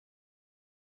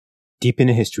Deep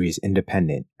into History is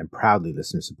independent and proudly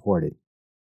listener-supported.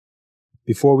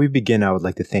 Before we begin, I would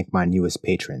like to thank my newest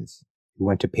patrons who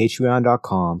went to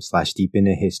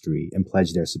patreon.com/deepintohistory and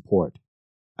pledged their support.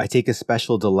 I take a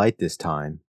special delight this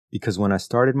time because when I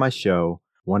started my show,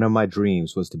 one of my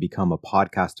dreams was to become a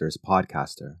podcaster's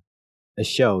podcaster, a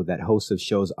show that hosts of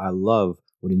shows I love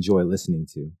would enjoy listening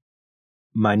to.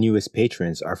 My newest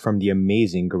patrons are from the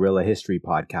amazing Guerrilla History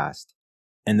podcast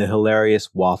and the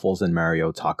hilarious Waffles and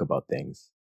Mario Talk About Things.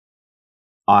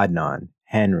 Adnan,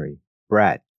 Henry,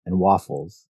 Brett, and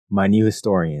Waffles, my new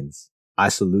historians, I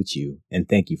salute you and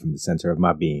thank you from the center of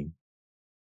my being.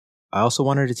 I also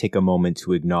wanted to take a moment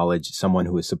to acknowledge someone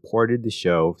who has supported the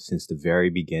show since the very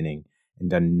beginning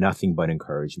and done nothing but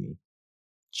encourage me.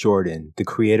 Jordan, the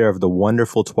creator of the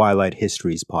wonderful Twilight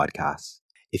Histories podcast.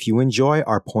 If you enjoy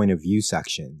our point of view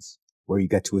sections, where you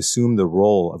get to assume the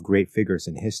role of great figures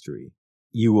in history,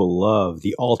 you will love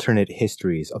the alternate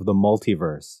histories of the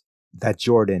multiverse that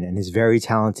Jordan and his very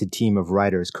talented team of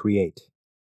writers create.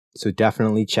 So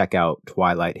definitely check out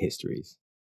Twilight Histories.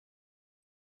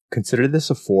 Consider this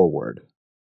a foreword.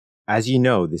 As you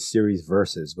know, this series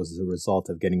Verses was the result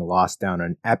of getting lost down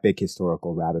an epic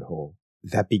historical rabbit hole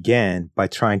that began by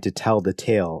trying to tell the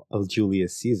tale of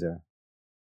Julius Caesar.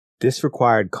 This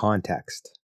required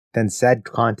context, then said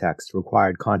context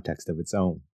required context of its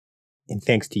own. And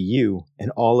thanks to you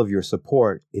and all of your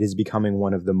support, it is becoming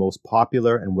one of the most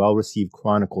popular and well-received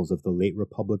chronicles of the late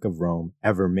Republic of Rome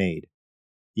ever made.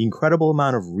 The incredible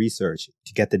amount of research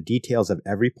to get the details of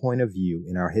every point of view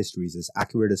in our histories as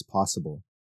accurate as possible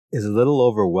is a little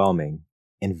overwhelming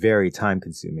and very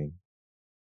time-consuming.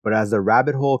 But as the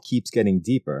rabbit hole keeps getting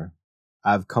deeper,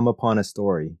 I've come upon a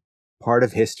story, part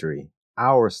of history,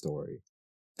 our story,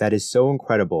 that is so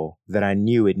incredible that I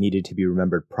knew it needed to be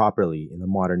remembered properly in the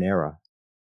modern era.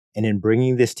 And in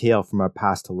bringing this tale from our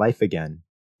past to life again,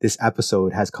 this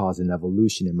episode has caused an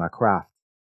evolution in my craft.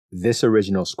 This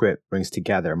original script brings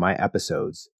together my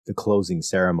episodes, The Closing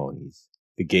Ceremonies,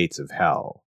 The Gates of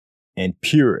Hell, and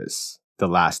Pyrrhus, The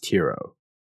Last Hero,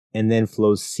 and then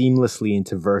flows seamlessly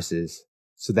into Verses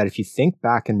so that if you think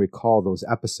back and recall those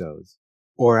episodes,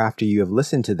 or after you have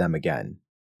listened to them again,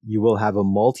 you will have a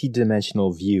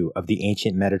multi-dimensional view of the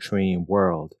ancient Mediterranean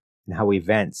world and how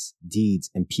events, deeds,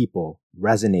 and people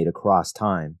resonate across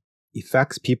time,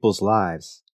 affects people's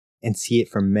lives, and see it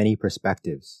from many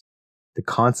perspectives. The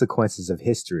consequences of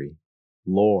history,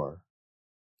 lore.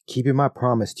 Keeping my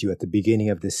promise to you at the beginning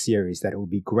of this series that it will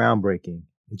be groundbreaking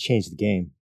and change the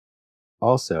game.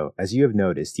 Also, as you have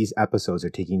noticed, these episodes are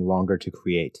taking longer to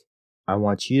create. I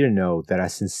want you to know that I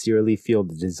sincerely feel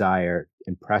the desire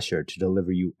and pressure to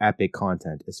deliver you epic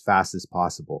content as fast as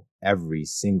possible every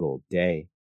single day.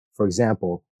 For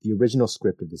example, the original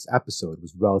script of this episode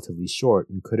was relatively short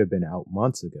and could have been out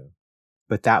months ago.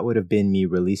 But that would have been me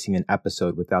releasing an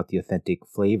episode without the authentic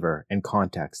flavor and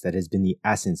context that has been the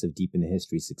essence of Deep into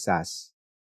History's success.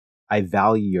 I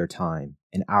value your time,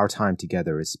 and our time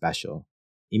together is special.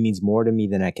 It means more to me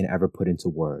than I can ever put into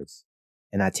words,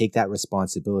 and I take that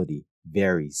responsibility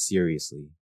very seriously.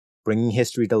 Bringing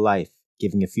history to life,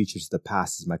 giving a future to the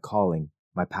past is my calling,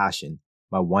 my passion,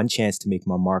 my one chance to make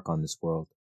my mark on this world.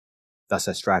 Thus,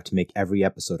 I strive to make every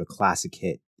episode a classic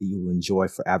hit that you will enjoy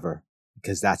forever,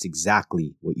 because that's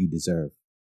exactly what you deserve.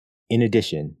 In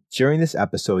addition, during this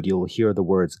episode, you will hear the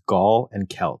words Gaul and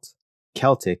Celt,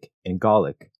 Celtic and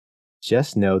Gallic.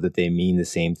 Just know that they mean the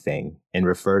same thing and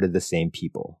refer to the same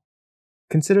people.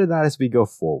 Consider that as we go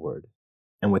forward.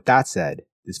 And with that said,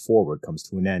 this forward comes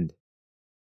to an end.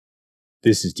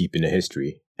 This is Deep into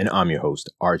History, and I'm your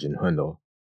host, Arjun Hundal.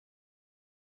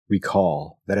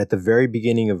 Recall that at the very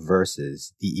beginning of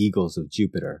Verses, the Eagles of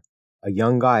Jupiter, a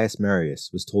young Gaius Marius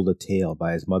was told a tale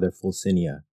by his mother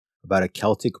Fulcinia about a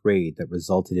Celtic raid that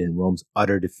resulted in Rome's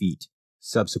utter defeat,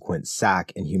 subsequent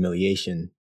sack and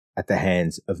humiliation at the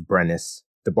hands of Brennus,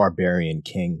 the barbarian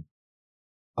king.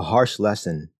 A harsh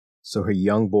lesson, so her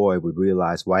young boy would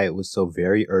realize why it was so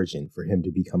very urgent for him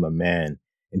to become a man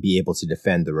and be able to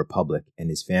defend the Republic and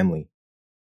his family.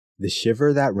 The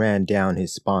shiver that ran down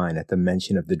his spine at the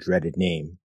mention of the dreaded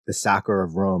name, the sacker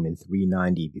of Rome in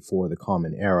 390 before the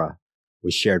Common Era,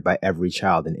 was shared by every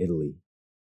child in Italy.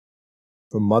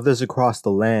 For mothers across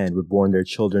the land would warn their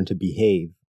children to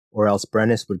behave, or else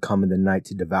Brennus would come in the night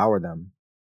to devour them.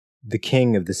 The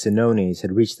king of the Senones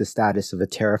had reached the status of a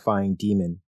terrifying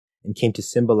demon and came to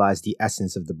symbolize the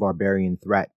essence of the barbarian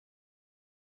threat.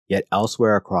 Yet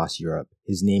elsewhere across Europe,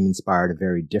 his name inspired a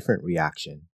very different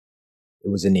reaction. It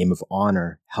was a name of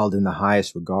honor, held in the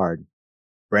highest regard.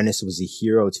 Brennus was a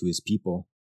hero to his people.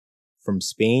 From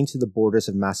Spain to the borders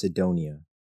of Macedonia,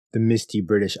 the misty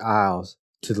British Isles,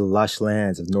 to the lush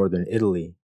lands of northern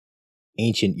Italy,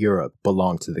 ancient Europe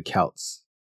belonged to the Celts.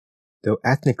 Though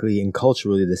ethnically and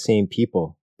culturally the same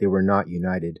people, they were not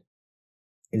united.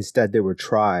 Instead, there were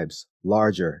tribes,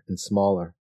 larger and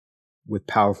smaller, with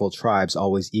powerful tribes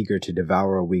always eager to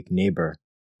devour a weak neighbor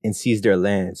and seize their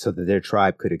land so that their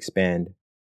tribe could expand.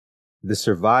 The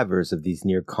survivors of these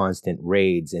near-constant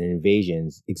raids and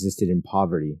invasions existed in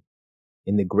poverty,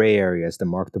 in the gray areas that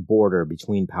marked the border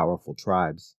between powerful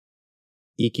tribes,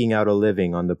 eking out a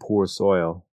living on the poor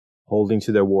soil, holding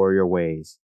to their warrior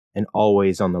ways, and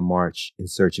always on the march in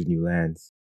search of new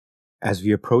lands. As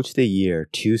we approach the year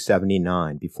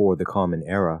 279 before the Common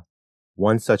Era,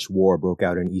 one such war broke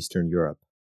out in Eastern Europe.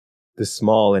 The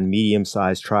small and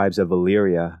medium-sized tribes of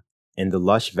Illyria and the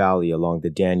lush valley along the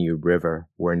Danube River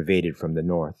were invaded from the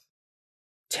north.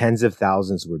 Tens of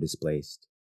thousands were displaced.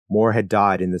 More had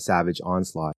died in the savage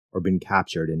onslaught or been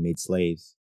captured and made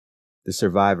slaves. The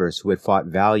survivors, who had fought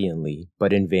valiantly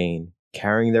but in vain,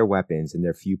 carrying their weapons and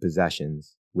their few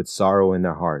possessions, with sorrow in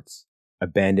their hearts,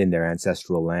 abandoned their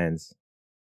ancestral lands.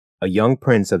 A young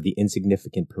prince of the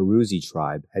insignificant Peruzzi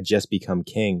tribe had just become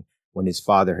king when his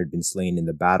father had been slain in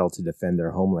the battle to defend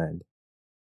their homeland.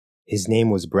 His name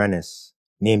was Brennus,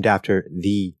 named after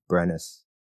the Brennus,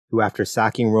 who after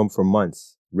sacking Rome for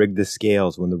months, rigged the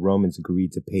scales when the Romans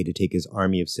agreed to pay to take his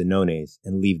army of Senones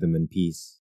and leave them in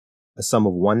peace. A sum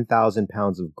of 1,000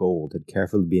 pounds of gold had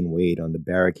carefully been weighed on the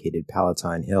barricaded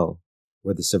Palatine Hill,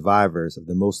 where the survivors of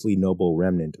the mostly noble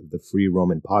remnant of the free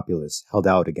Roman populace held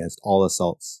out against all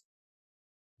assaults.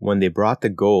 When they brought the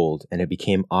gold and it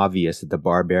became obvious that the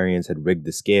barbarians had rigged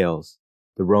the scales,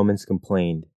 the Romans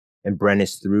complained, and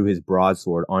Brennus threw his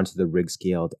broadsword onto the rigged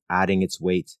scale, adding its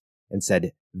weight, and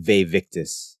said, "Vae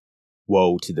victis,"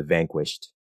 woe to the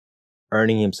vanquished,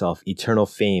 earning himself eternal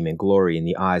fame and glory in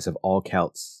the eyes of all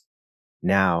Celts.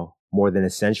 Now, more than a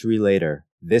century later,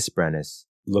 this Brennus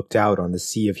looked out on the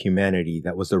sea of humanity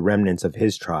that was the remnants of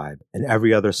his tribe and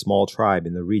every other small tribe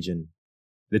in the region.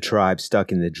 The tribe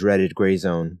stuck in the dreaded gray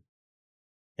zone.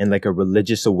 And like a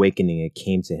religious awakening, it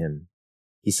came to him.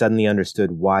 He suddenly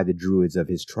understood why the druids of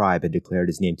his tribe had declared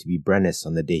his name to be Brennus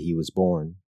on the day he was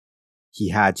born. He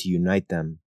had to unite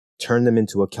them, turn them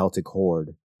into a Celtic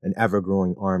horde, an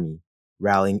ever-growing army,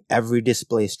 rallying every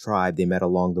displaced tribe they met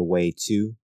along the way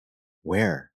to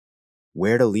where?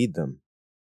 Where to lead them?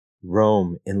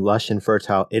 Rome, in lush and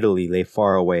fertile Italy, lay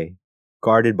far away,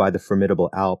 guarded by the formidable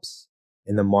Alps,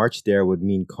 and the march there would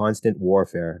mean constant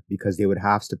warfare because they would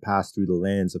have to pass through the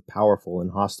lands of powerful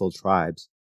and hostile tribes,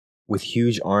 with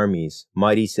huge armies,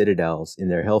 mighty citadels in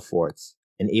their hill forts,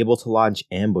 and able to launch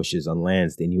ambushes on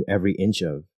lands they knew every inch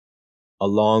of. A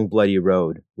long, bloody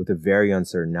road with a very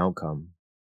uncertain outcome.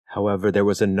 However, there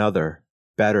was another,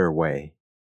 better way.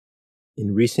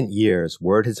 In recent years,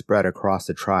 word had spread across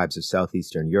the tribes of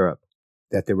southeastern Europe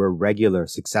that there were regular,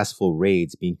 successful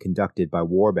raids being conducted by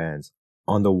warbands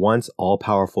on the once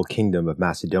all-powerful kingdom of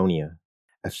Macedonia,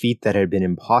 a feat that had been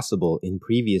impossible in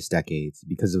previous decades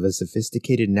because of a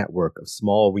sophisticated network of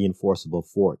small reinforceable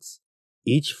forts,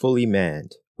 each fully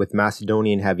manned, with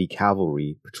Macedonian heavy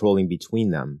cavalry patrolling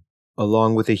between them,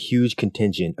 along with a huge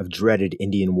contingent of dreaded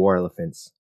Indian war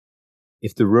elephants.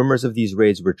 If the rumors of these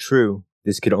raids were true,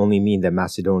 this could only mean that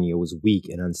Macedonia was weak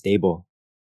and unstable.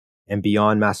 And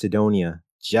beyond Macedonia,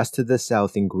 just to the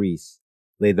south in Greece,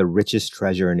 lay the richest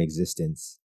treasure in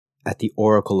existence, at the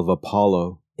Oracle of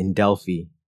Apollo in Delphi.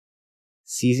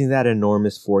 Seizing that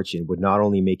enormous fortune would not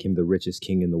only make him the richest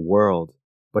king in the world,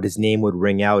 but his name would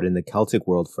ring out in the Celtic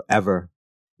world forever,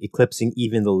 eclipsing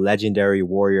even the legendary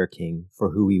warrior king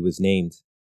for who he was named.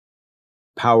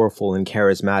 Powerful and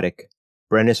charismatic,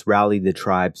 Brennus rallied the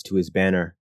tribes to his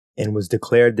banner, and was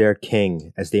declared their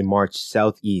king as they marched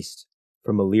southeast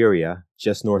from Illyria,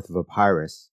 just north of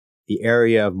Epirus, the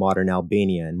area of modern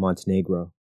Albania and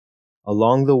Montenegro.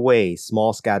 Along the way,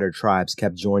 small scattered tribes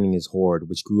kept joining his horde,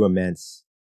 which grew immense.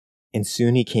 And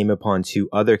soon he came upon two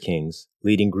other kings,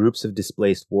 leading groups of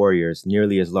displaced warriors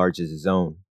nearly as large as his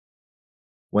own.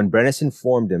 When Brennus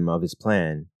informed him of his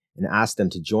plan and asked them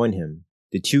to join him,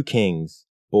 the two kings,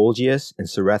 Bulgius and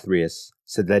Cerethrius,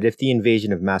 said that if the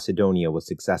invasion of Macedonia was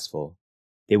successful,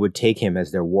 they would take him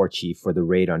as their war chief for the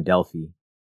raid on Delphi.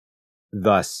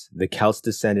 Thus, the Celts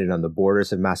descended on the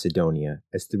borders of Macedonia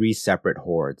as three separate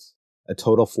hordes, a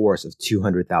total force of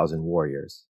 200,000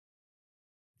 warriors.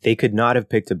 They could not have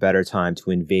picked a better time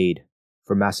to invade,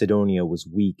 for Macedonia was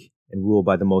weak and ruled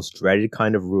by the most dreaded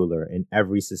kind of ruler in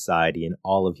every society in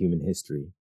all of human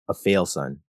history, a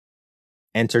failson.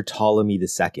 Enter Ptolemy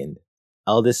II,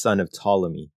 eldest son of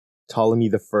Ptolemy,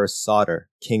 Ptolemy I Soter,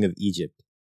 king of Egypt,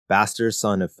 bastard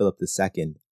son of Philip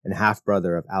II, and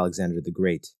half-brother of Alexander the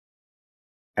Great.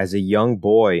 As a young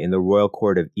boy in the royal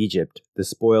court of Egypt, the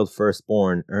spoiled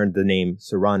firstborn earned the name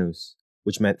Cyrannus,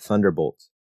 which meant thunderbolt,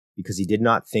 because he did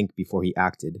not think before he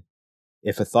acted.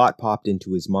 If a thought popped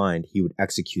into his mind, he would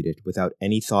execute it without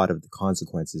any thought of the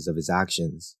consequences of his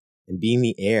actions. And being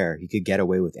the heir, he could get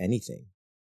away with anything.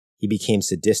 He became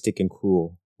sadistic and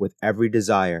cruel, with every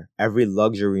desire, every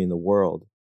luxury in the world.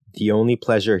 The only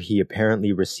pleasure he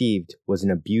apparently received was in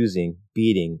abusing,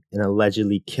 beating, and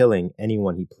allegedly killing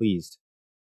anyone he pleased.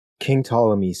 King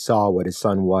Ptolemy saw what his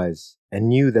son was, and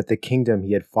knew that the kingdom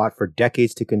he had fought for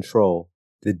decades to control,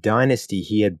 the dynasty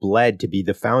he had bled to be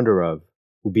the founder of,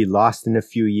 would be lost in a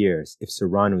few years if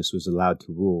Cyrannus was allowed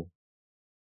to rule.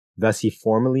 Thus he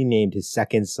formally named his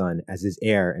second son as his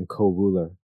heir and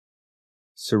co-ruler.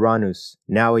 Cyrannus,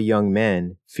 now a young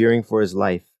man, fearing for his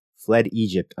life, fled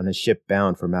Egypt on a ship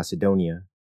bound for Macedonia,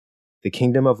 the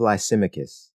kingdom of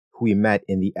Lysimachus, who we met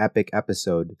in the epic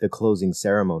episode The Closing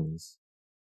Ceremonies.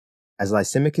 As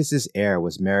Lysimachus's heir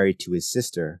was married to his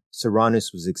sister,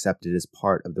 Cyrannus was accepted as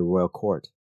part of the royal court,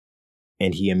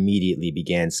 and he immediately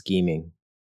began scheming.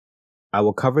 I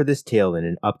will cover this tale in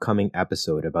an upcoming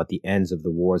episode about the ends of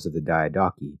the Wars of the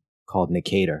Diadochi, called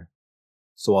Nicator,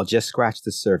 so I'll just scratch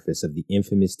the surface of the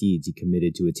infamous deeds he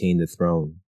committed to attain the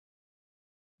throne.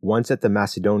 Once at the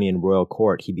Macedonian royal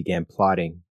court, he began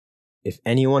plotting. If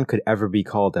anyone could ever be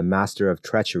called a master of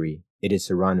treachery, it is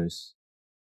Cyrannus.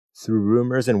 Through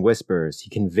rumors and whispers, he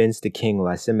convinced the king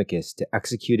Lysimachus to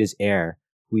execute his heir,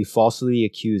 who he falsely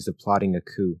accused of plotting a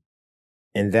coup.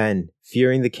 And then,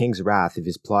 fearing the king's wrath if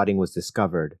his plotting was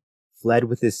discovered, fled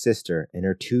with his sister and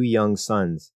her 2 young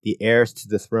sons, the heirs to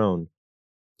the throne,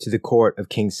 to the court of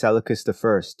King Seleucus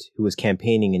I, who was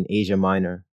campaigning in Asia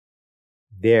Minor.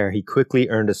 There he quickly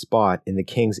earned a spot in the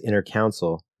king's inner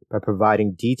council by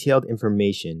providing detailed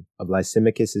information of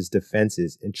Lysimachus's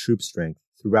defenses and troop strength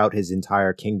throughout his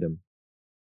entire kingdom,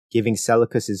 giving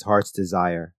Seleucus his heart's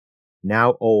desire.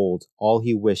 Now old, all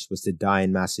he wished was to die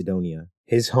in Macedonia,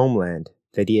 his homeland,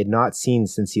 that he had not seen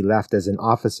since he left as an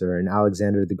officer in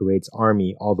Alexander the Great's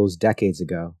army all those decades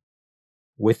ago.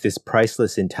 With this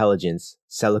priceless intelligence,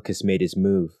 Seleucus made his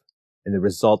move, and the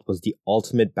result was the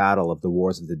ultimate battle of the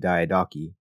Wars of the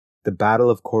Diadochi, the Battle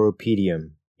of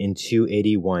Corupedium in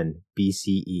 281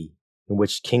 BCE, in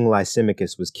which King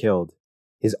Lysimachus was killed,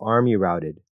 his army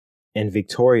routed, and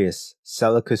victorious,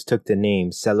 Seleucus took the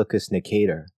name Seleucus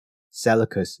Nicator,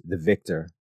 Seleucus the victor,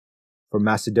 for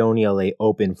Macedonia lay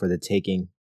open for the taking.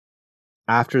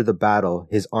 After the battle,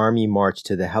 his army marched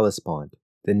to the Hellespont,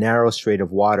 the narrow strait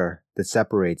of water that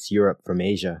separates Europe from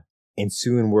Asia, and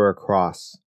soon were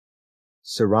across.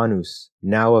 Cyrannus,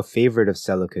 now a favorite of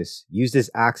Seleucus, used his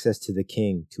access to the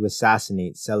king to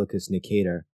assassinate Seleucus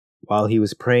Nicator, while he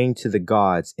was praying to the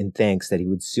gods in thanks that he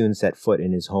would soon set foot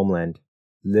in his homeland,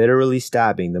 literally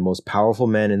stabbing the most powerful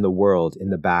man in the world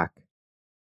in the back.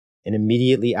 And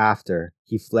immediately after,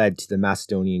 he fled to the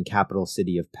Macedonian capital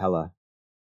city of Pella.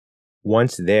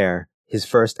 Once there, his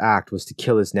first act was to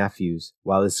kill his nephews,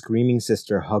 while his screaming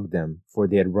sister hugged them, for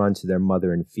they had run to their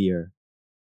mother in fear.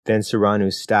 Then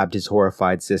Cyrannus stabbed his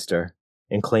horrified sister,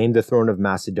 and claimed the throne of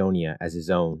Macedonia as his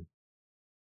own.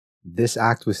 This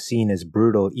act was seen as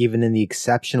brutal even in the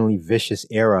exceptionally vicious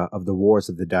era of the Wars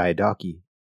of the Diadochi.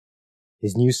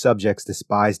 His new subjects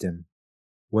despised him.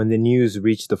 When the news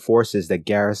reached the forces that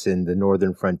garrisoned the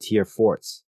northern frontier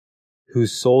forts,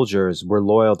 whose soldiers were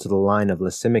loyal to the line of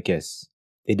Lysimachus,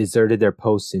 they deserted their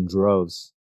posts in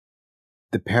droves.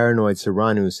 The paranoid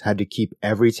Cyrannus had to keep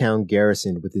every town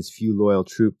garrisoned with his few loyal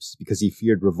troops because he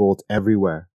feared revolt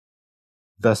everywhere.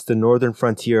 Thus the northern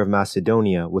frontier of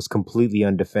Macedonia was completely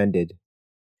undefended.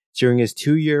 During his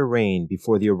 2-year reign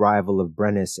before the arrival of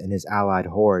Brennus and his allied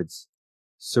hordes,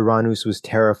 Cyrannus was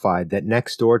terrified that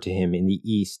next door to him in the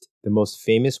east, the most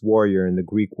famous warrior in the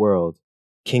Greek world,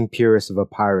 King Pyrrhus of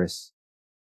Epirus,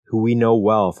 who we know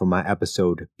well from my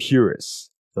episode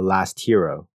Pyrrhus, the Last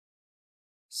Hero,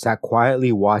 sat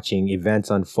quietly watching events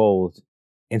unfold,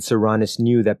 and Cyrannus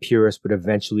knew that Pyrrhus would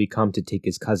eventually come to take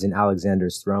his cousin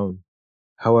Alexander's throne.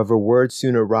 However, word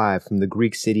soon arrived from the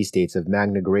Greek city-states of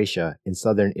Magna Graecia in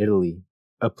southern Italy,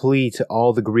 a plea to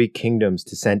all the Greek kingdoms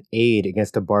to send aid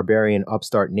against a barbarian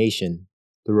upstart nation,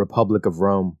 the Republic of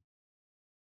Rome.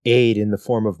 Aid in the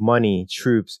form of money,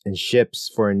 troops, and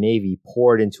ships for a navy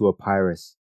poured into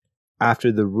Epirus,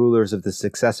 after the rulers of the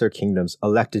successor kingdoms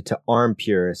elected to arm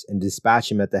Pyrrhus and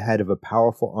dispatch him at the head of a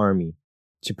powerful army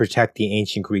to protect the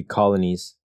ancient Greek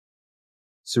colonies.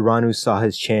 Cyrannus saw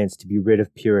his chance to be rid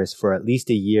of Pyrrhus for at least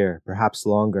a year, perhaps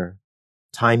longer,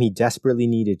 time he desperately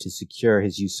needed to secure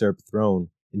his usurped throne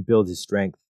and build his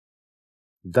strength.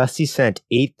 Thus he sent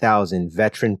 8,000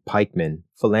 veteran pikemen,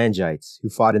 phalangites, who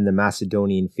fought in the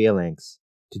Macedonian phalanx,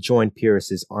 to join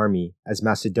Pyrrhus's army as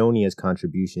Macedonia's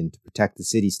contribution to protect the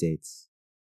city-states.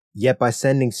 Yet by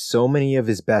sending so many of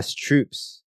his best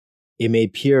troops, it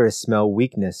made Pyrrhus smell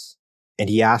weakness, and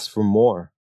he asked for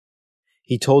more.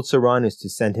 He told Cyrannus to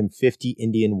send him 50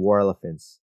 Indian war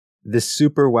elephants, the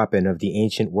super weapon of the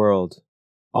ancient world,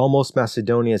 almost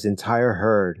Macedonia's entire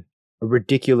herd, a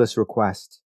ridiculous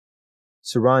request.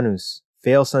 Cyrannus,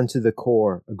 fail-son to the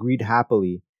core, agreed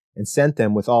happily and sent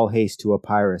them with all haste to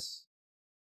Epirus.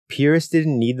 Pyrrhus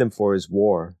didn't need them for his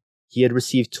war. He had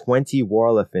received 20 war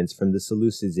elephants from the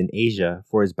Seleucids in Asia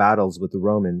for his battles with the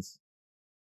Romans.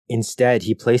 Instead,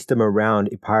 he placed them around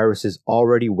Epirus's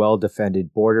already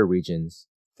well-defended border regions,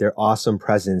 their awesome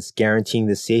presence guaranteeing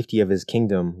the safety of his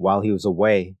kingdom while he was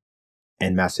away,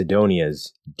 and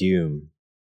Macedonia's doom.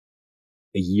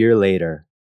 A year later,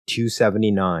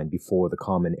 279 before the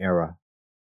Common Era.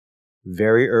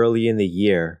 Very early in the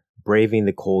year, braving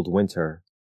the cold winter,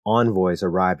 envoys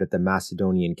arrived at the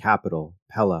Macedonian capital,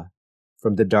 Pella,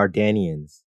 from the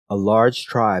Dardanians, a large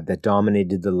tribe that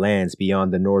dominated the lands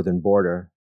beyond the northern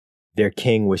border. Their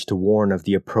king wished to warn of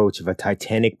the approach of a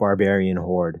titanic barbarian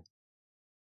horde.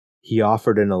 He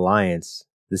offered an alliance.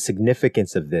 The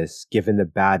significance of this, given the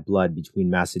bad blood between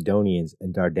Macedonians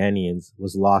and Dardanians,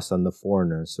 was lost on the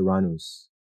foreigner Cyrannus.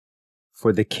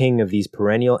 For the king of these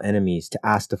perennial enemies to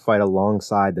ask to fight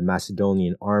alongside the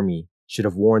Macedonian army should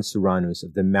have warned Cyrannus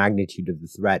of the magnitude of the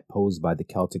threat posed by the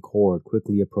Celtic horde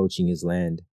quickly approaching his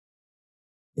land.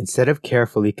 Instead of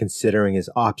carefully considering his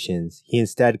options, he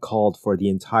instead called for the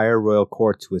entire royal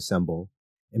court to assemble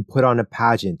and put on a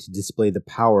pageant to display the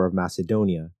power of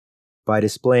Macedonia by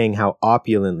displaying how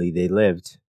opulently they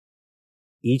lived.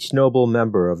 Each noble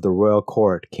member of the royal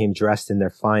court came dressed in their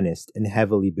finest and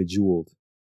heavily bejeweled.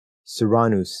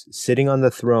 Cyrannus, sitting on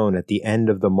the throne at the end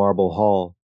of the marble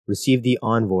hall, received the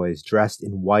envoys dressed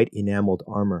in white enameled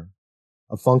armor,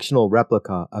 a functional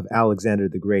replica of Alexander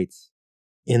the Great's,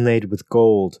 inlaid with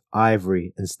gold,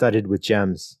 ivory, and studded with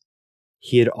gems.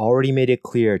 He had already made it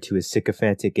clear to his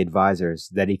sycophantic advisors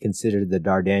that he considered the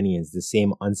Dardanians the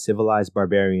same uncivilized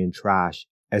barbarian trash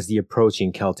as the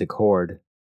approaching Celtic horde,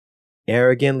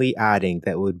 arrogantly adding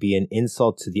that it would be an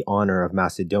insult to the honor of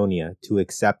Macedonia to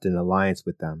accept an alliance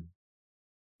with them.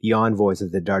 The envoys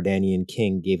of the Dardanian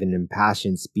king gave an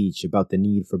impassioned speech about the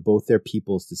need for both their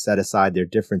peoples to set aside their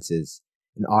differences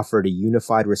and offered a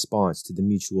unified response to the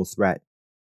mutual threat.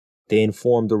 They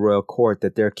informed the royal court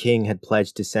that their king had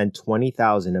pledged to send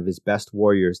 20,000 of his best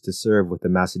warriors to serve with the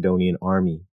Macedonian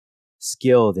army,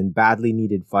 skilled and badly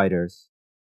needed fighters,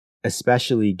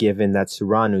 especially given that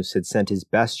Cyrannus had sent his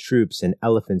best troops and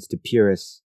elephants to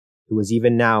Pyrrhus, who was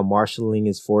even now marshalling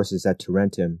his forces at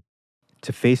Tarentum,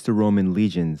 to face the Roman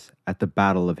legions at the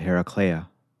Battle of Heraclea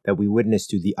that we witnessed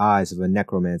through the eyes of a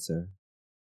necromancer.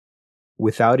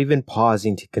 Without even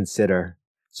pausing to consider,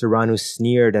 Cyrannus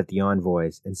sneered at the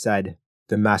envoys and said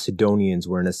the Macedonians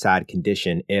were in a sad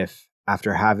condition if,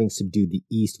 after having subdued the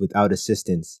east without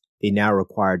assistance, they now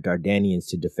required Dardanians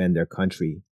to defend their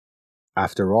country.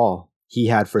 After all, he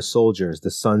had for soldiers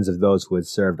the sons of those who had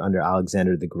served under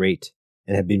Alexander the Great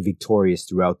and had been victorious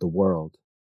throughout the world.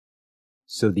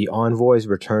 So the envoys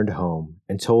returned home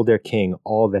and told their king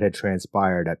all that had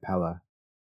transpired at Pella.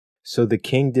 So the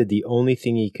king did the only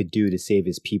thing he could do to save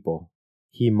his people.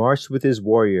 He marched with his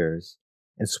warriors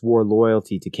and swore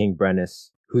loyalty to King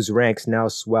Brennus, whose ranks now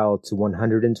swelled to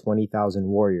 120,000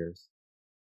 warriors.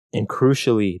 And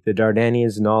crucially, the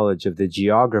Dardanians' knowledge of the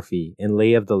geography and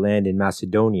lay of the land in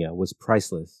Macedonia was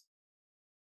priceless.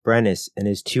 Brennus and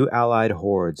his two allied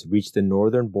hordes reached the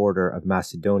northern border of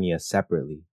Macedonia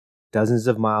separately, dozens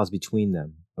of miles between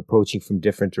them, approaching from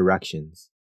different directions.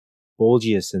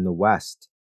 Bulgius in the west,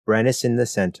 Brennus in the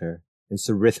center, and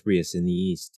Cerythrius in the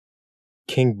east.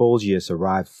 King Bulgius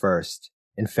arrived first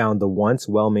and found the once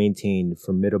well-maintained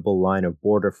formidable line of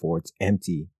border forts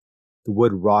empty, the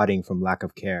wood rotting from lack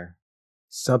of care.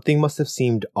 Something must have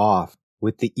seemed off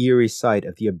with the eerie sight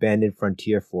of the abandoned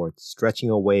frontier forts stretching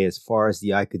away as far as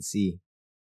the eye could see.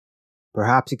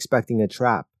 Perhaps expecting a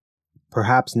trap,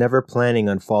 perhaps never planning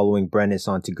on following Brennus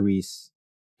on to Greece,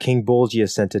 King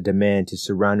Bulgius sent a demand to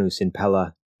Cyrannus in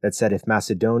Pella that said if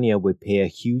Macedonia would pay a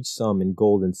huge sum in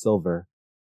gold and silver,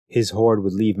 his horde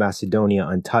would leave Macedonia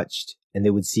untouched and they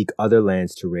would seek other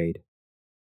lands to raid.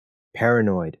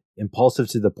 Paranoid, impulsive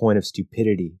to the point of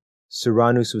stupidity,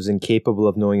 Cyrannus was incapable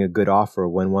of knowing a good offer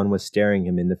when one was staring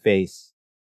him in the face.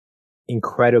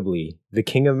 Incredibly, the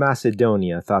king of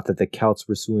Macedonia thought that the Celts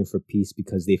were suing for peace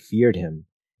because they feared him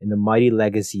and the mighty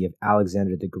legacy of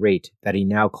Alexander the Great that he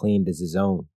now claimed as his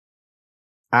own.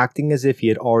 Acting as if he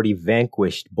had already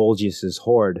vanquished Bulgius's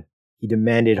horde, he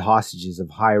demanded hostages of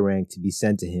high rank to be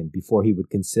sent to him before he would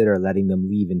consider letting them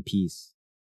leave in peace.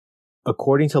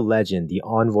 According to legend, the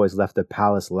envoys left the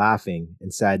palace laughing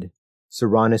and said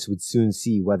Serranus would soon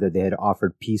see whether they had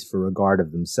offered peace for regard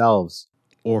of themselves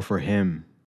or for him.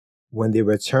 When they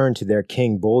returned to their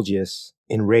king Bulgius,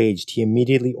 enraged, he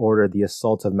immediately ordered the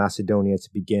assault of Macedonia to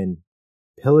begin,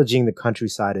 pillaging the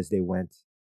countryside as they went.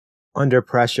 Under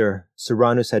pressure,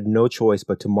 Serranus had no choice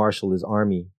but to marshal his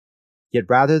army. Yet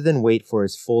rather than wait for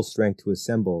his full strength to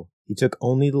assemble, he took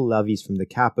only the levies from the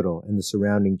capital and the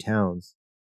surrounding towns,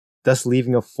 thus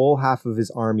leaving a full half of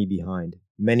his army behind,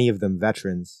 many of them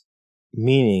veterans,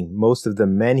 meaning most of the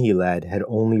men he led had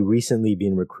only recently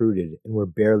been recruited and were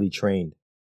barely trained.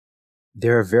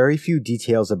 There are very few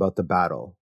details about the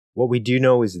battle. What we do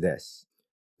know is this.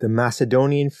 The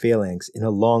Macedonian phalanx in a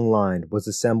long line was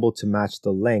assembled to match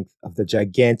the length of the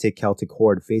gigantic Celtic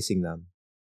horde facing them.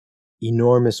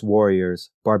 Enormous warriors,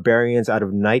 barbarians out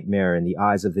of nightmare in the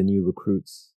eyes of the new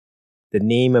recruits. The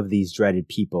name of these dreaded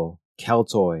people,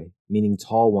 Keltoi, meaning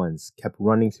tall ones, kept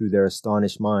running through their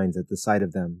astonished minds at the sight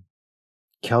of them.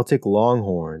 Celtic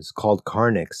longhorns, called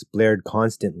Carnix, blared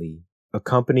constantly,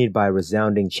 accompanied by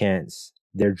resounding chants,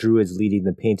 their druids leading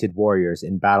the painted warriors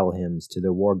in battle hymns to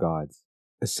their war gods.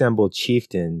 Assembled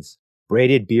chieftains,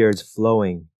 braided beards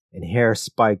flowing, and hair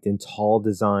spiked in tall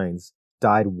designs,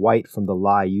 dyed white from the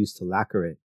lye used to lacquer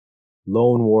it.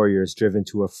 Lone warriors driven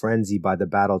to a frenzy by the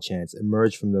battle chants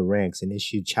emerged from the ranks and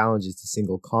issued challenges to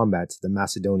single combat to the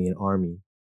Macedonian army.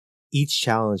 Each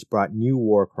challenge brought new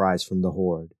war cries from the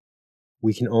horde.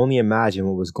 We can only imagine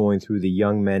what was going through the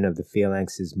young men of the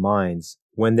phalanx's minds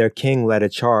when their king led a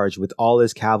charge with all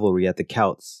his cavalry at the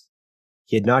Celts.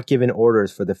 He had not given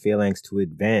orders for the phalanx to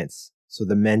advance, so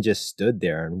the men just stood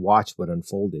there and watched what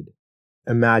unfolded.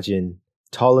 Imagine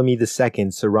Ptolemy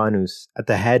II Serranus at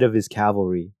the head of his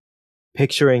cavalry,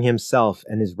 picturing himself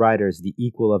and his riders the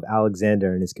equal of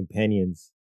Alexander and his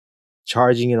companions,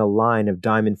 charging in a line of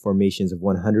diamond formations of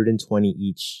 120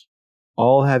 each,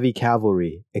 all heavy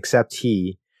cavalry except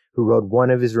he who rode one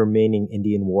of his remaining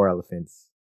Indian war elephants.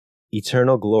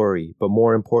 Eternal glory, but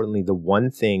more importantly, the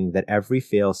one thing that every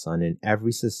Phaelson in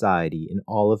every society in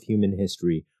all of human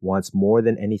history wants more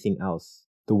than anything else.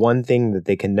 The one thing that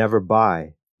they can never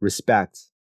buy, respect.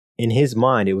 In his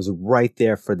mind, it was right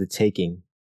there for the taking.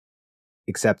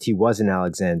 Except he was an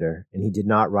Alexander, and he did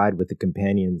not ride with the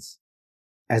companions.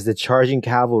 As the charging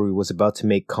cavalry was about to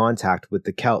make contact with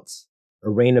the Celts, a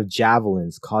rain of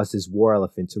javelins caused his war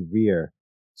elephant to rear.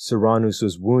 Serranus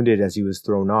was wounded as he was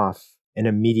thrown off, and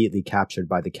immediately captured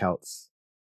by the Celts.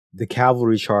 The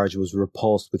cavalry charge was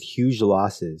repulsed with huge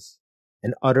losses,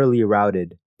 and utterly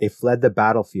routed, they fled the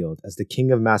battlefield as the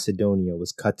king of Macedonia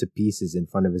was cut to pieces in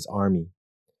front of his army.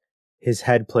 His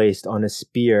head placed on a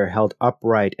spear held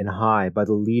upright and high by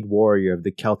the lead warrior of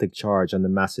the Celtic charge on the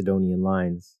Macedonian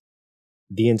lines.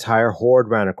 The entire horde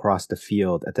ran across the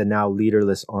field at the now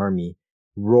leaderless army,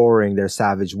 roaring their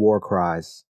savage war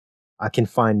cries. I can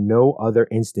find no other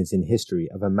instance in history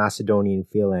of a Macedonian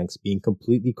phalanx being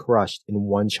completely crushed in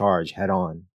one charge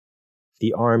head-on.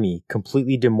 The army,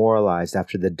 completely demoralized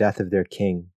after the death of their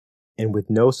king, and with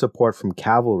no support from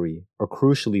cavalry or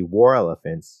crucially war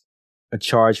elephants, a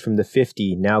charge from the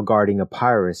 50 now guarding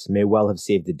Epirus may well have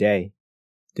saved the day.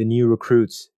 The new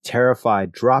recruits,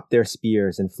 terrified, dropped their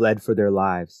spears and fled for their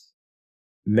lives.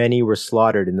 Many were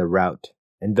slaughtered in the rout,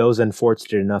 and those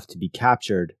unfortunate enough to be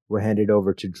captured were handed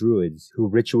over to druids who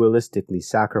ritualistically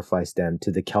sacrificed them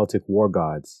to the Celtic war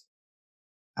gods.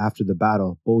 After the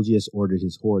battle, Bulgius ordered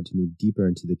his horde to move deeper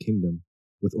into the kingdom,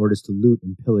 with orders to loot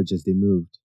and pillage as they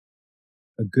moved.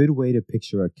 A good way to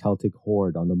picture a Celtic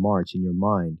horde on the march in your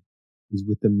mind is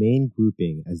with the main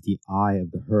grouping as the eye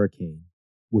of the hurricane,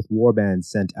 with warbands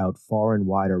sent out far and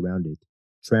wide around it,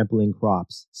 trampling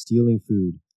crops, stealing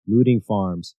food, looting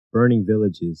farms, burning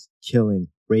villages, killing,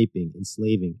 raping,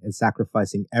 enslaving, and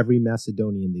sacrificing every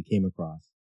Macedonian they came across.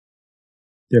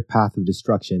 Their path of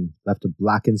destruction left a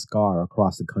blackened scar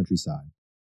across the countryside.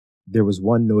 There was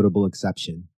one notable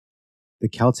exception. The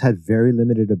Celts had very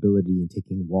limited ability in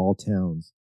taking walled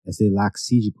towns, as they lacked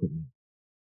siege equipment.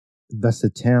 Thus the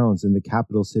towns in the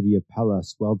capital city of Pella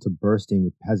swelled to bursting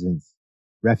with peasants,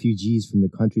 refugees from the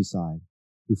countryside,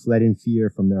 who fled in fear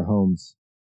from their homes.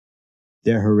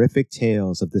 Their horrific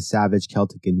tales of the savage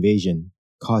Celtic invasion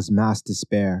caused mass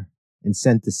despair and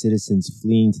sent the citizens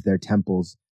fleeing to their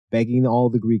temples, begging all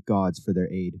the Greek gods for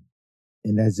their aid.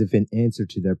 And as if in answer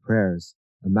to their prayers,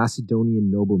 a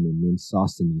Macedonian nobleman named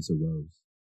Sosthenes arose.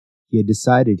 He had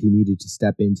decided he needed to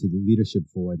step into the leadership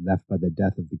void left by the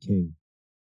death of the king.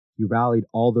 He rallied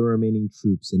all the remaining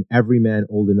troops and every man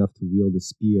old enough to wield a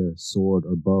spear, sword,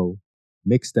 or bow,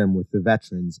 mixed them with the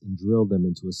veterans, and drilled them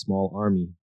into a small army.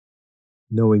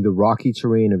 Knowing the rocky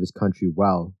terrain of his country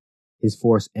well, his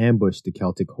force ambushed the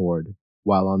Celtic horde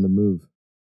while on the move,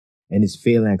 and his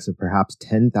phalanx of perhaps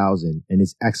 10,000 and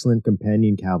his excellent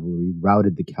companion cavalry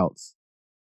routed the Celts.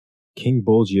 King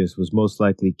Bulgius was most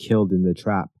likely killed in the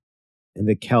trap, and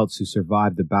the Celts who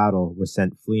survived the battle were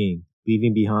sent fleeing,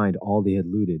 leaving behind all they had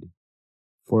looted.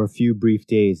 For a few brief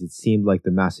days it seemed like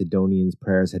the Macedonians'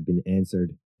 prayers had been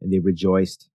answered, and they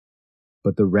rejoiced.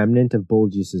 But the remnant of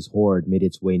Bulgius's horde made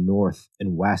its way north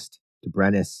and west to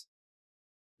Brennus,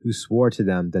 who swore to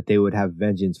them that they would have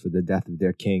vengeance for the death of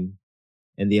their king,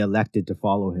 and they elected to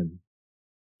follow him.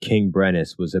 King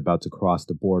Brennus was about to cross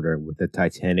the border with a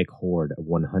titanic horde of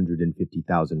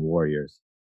 150,000 warriors,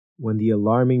 when the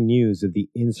alarming news of the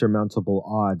insurmountable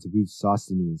odds reached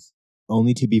Sosthenes,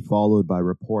 only to be followed by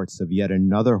reports of yet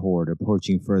another horde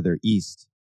approaching further east.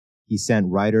 He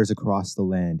sent riders across the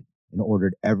land and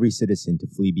ordered every citizen to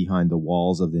flee behind the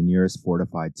walls of the nearest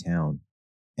fortified town,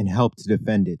 and help to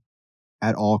defend it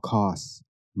at all costs.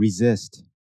 Resist.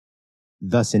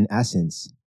 Thus, in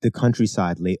essence, the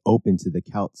countryside lay open to the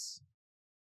Celts.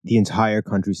 The entire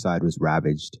countryside was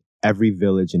ravaged, every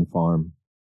village and farm.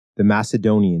 The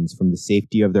Macedonians, from the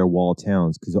safety of their walled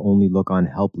towns, could only look on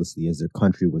helplessly as their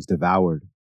country was devoured.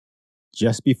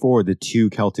 Just before the two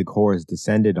Celtic hordes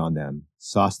descended on them,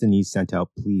 Sosthenes sent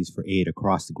out pleas for aid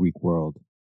across the Greek world,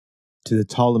 to the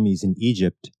Ptolemies in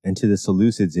Egypt and to the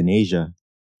Seleucids in Asia,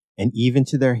 and even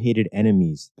to their hated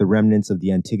enemies, the remnants of the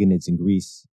Antigonids in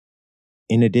Greece.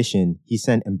 In addition, he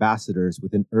sent ambassadors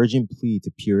with an urgent plea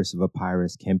to Pyrrhus of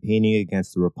Epirus campaigning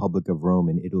against the Republic of Rome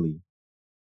in Italy,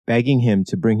 begging him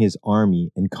to bring his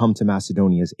army and come to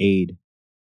Macedonia's aid.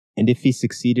 And if he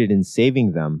succeeded in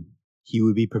saving them, he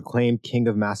would be proclaimed King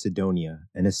of Macedonia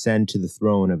and ascend to the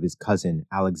throne of his cousin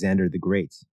Alexander the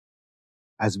Great.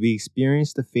 As we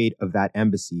experience the fate of that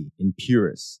embassy in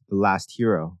Pyrrhus, the last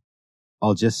hero,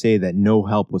 I'll just say that no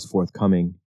help was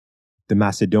forthcoming. The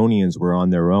Macedonians were on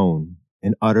their own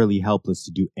and utterly helpless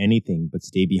to do anything but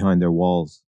stay behind their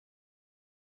walls.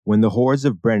 When the hordes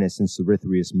of Brennus and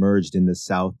Cerythrius merged in the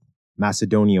south,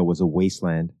 Macedonia was a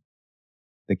wasteland.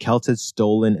 The Celts had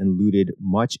stolen and looted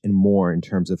much and more in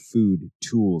terms of food,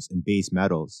 tools, and base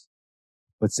metals.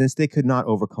 But since they could not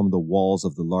overcome the walls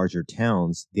of the larger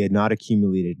towns, they had not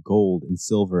accumulated gold and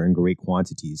silver in great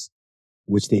quantities,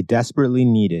 which they desperately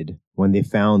needed when they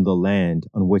found the land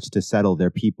on which to settle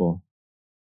their people.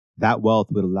 That wealth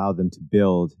would allow them to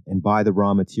build and buy the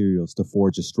raw materials to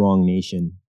forge a strong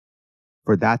nation.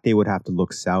 For that, they would have to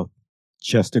look south,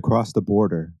 just across the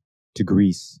border, to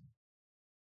Greece.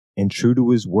 And true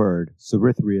to his word,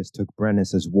 Cerythrius took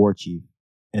Brennus as war chief,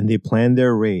 and they planned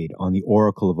their raid on the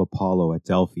oracle of Apollo at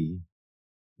Delphi.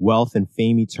 Wealth and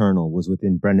fame eternal was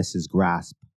within Brennus's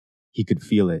grasp. He could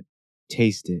feel it,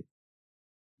 taste it.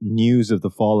 News of the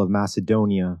fall of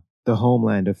Macedonia, the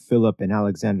homeland of Philip and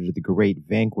Alexander the Great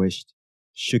vanquished,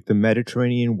 shook the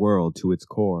Mediterranean world to its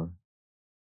core.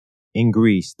 In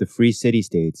Greece, the free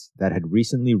city-states that had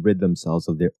recently rid themselves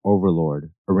of their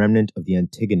overlord, a remnant of the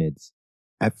Antigonids,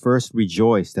 at first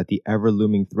rejoiced that the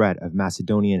ever-looming threat of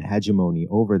Macedonian hegemony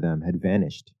over them had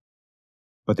vanished.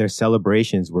 But their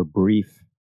celebrations were brief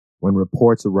when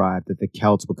reports arrived that the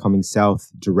Celts were coming south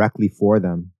directly for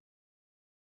them.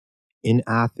 In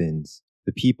Athens,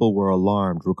 the people were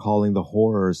alarmed, recalling the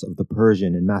horrors of the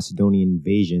Persian and Macedonian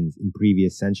invasions in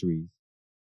previous centuries.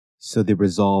 So they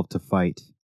resolved to fight.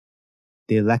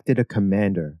 They elected a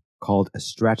commander called a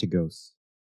strategos,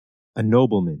 a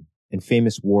nobleman and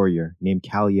famous warrior named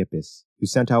Calliopas, who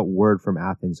sent out word from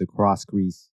Athens across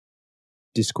Greece,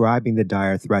 describing the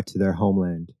dire threat to their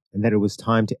homeland and that it was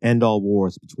time to end all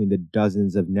wars between the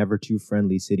dozens of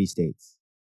never-too-friendly city-states.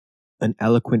 An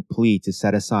eloquent plea to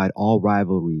set aside all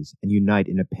rivalries and unite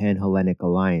in a pan-Hellenic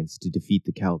alliance to defeat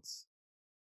the Celts.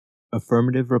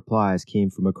 Affirmative replies came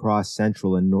from across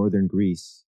central and northern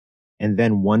Greece, and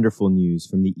then wonderful news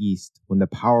from the east when the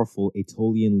powerful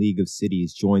Aetolian League of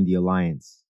Cities joined the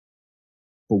alliance.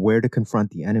 But where to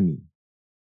confront the enemy?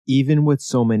 Even with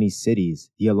so many cities,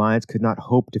 the alliance could not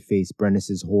hope to face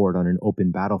Brennus's horde on an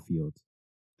open battlefield.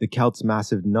 The Celts'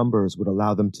 massive numbers would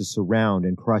allow them to surround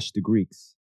and crush the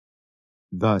Greeks.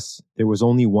 Thus, there was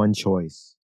only one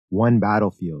choice, one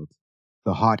battlefield,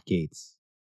 the Hot Gates,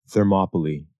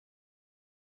 Thermopylae.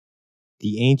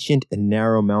 The ancient and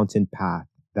narrow mountain path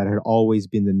that had always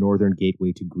been the northern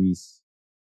gateway to Greece.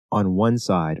 On one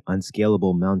side,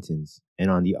 unscalable mountains, and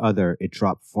on the other, it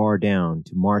dropped far down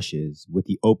to marshes with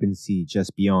the open sea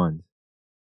just beyond.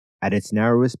 At its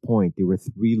narrowest point, there were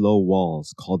 3 low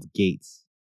walls called gates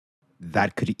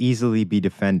that could easily be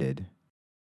defended.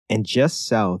 And just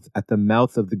south, at the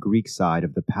mouth of the Greek side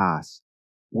of the pass,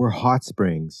 were hot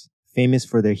springs, famous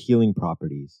for their healing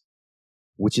properties,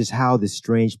 which is how this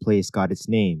strange place got its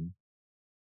name.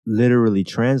 Literally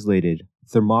translated,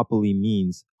 Thermopylae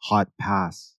means hot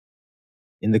pass.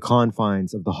 In the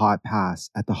confines of the hot pass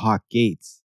at the hot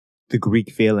gates, the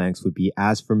Greek phalanx would be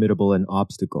as formidable an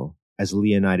obstacle as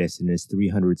Leonidas and his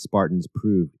 300 Spartans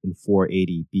proved in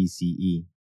 480 BCE,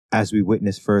 as we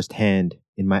witnessed firsthand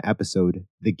in my episode,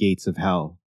 The Gates of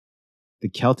Hell. The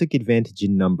Celtic advantage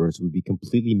in numbers would be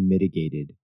completely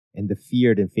mitigated, and the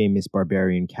feared and famous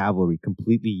barbarian cavalry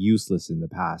completely useless in the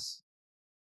pass.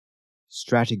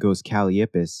 Strategos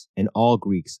Calliopas and all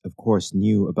Greeks, of course,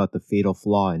 knew about the fatal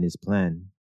flaw in his plan.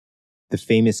 The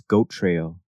famous Goat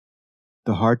Trail,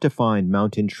 the hard-to-find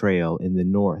mountain trail in the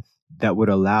north that would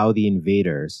allow the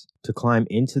invaders to climb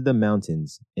into the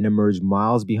mountains and emerge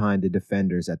miles behind the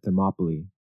defenders at Thermopylae,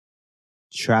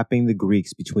 trapping the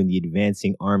Greeks between the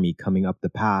advancing army coming up the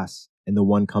pass and the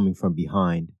one coming from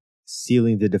behind,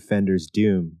 sealing the defenders'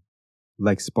 doom,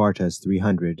 like Sparta's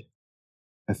 300.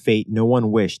 A fate no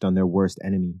one wished on their worst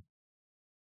enemy.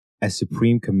 As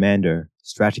supreme commander,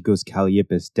 Strategos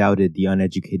Calliopas doubted the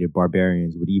uneducated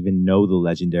barbarians would even know the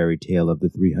legendary tale of the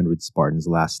 300 Spartans'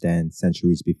 last stand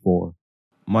centuries before,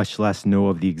 much less know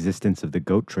of the existence of the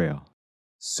Goat Trail.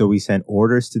 So he sent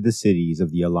orders to the cities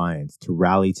of the alliance to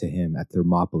rally to him at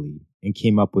Thermopylae and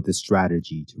came up with a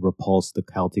strategy to repulse the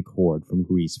Celtic horde from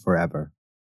Greece forever.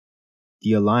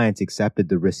 The alliance accepted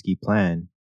the risky plan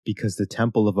because the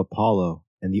Temple of Apollo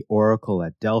and the Oracle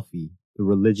at Delphi, the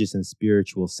religious and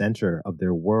spiritual center of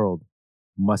their world,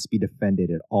 must be defended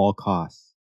at all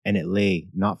costs, and it lay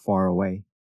not far away.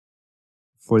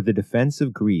 For the defense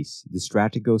of Greece, the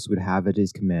Strategos would have at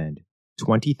his command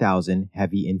 20,000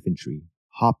 heavy infantry,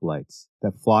 hoplites,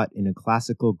 that fought in a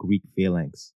classical Greek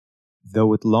phalanx, though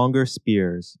with longer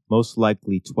spears, most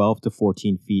likely 12 to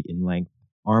 14 feet in length,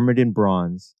 armored in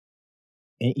bronze,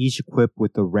 and each equipped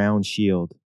with the round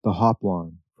shield, the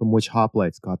hoplon, from which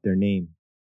hoplites got their name.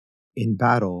 In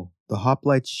battle, the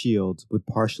hoplites' shields would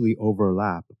partially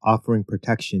overlap, offering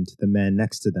protection to the man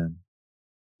next to them,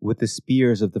 with the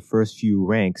spears of the first few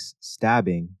ranks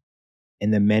stabbing,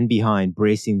 and the men behind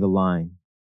bracing the line,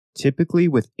 typically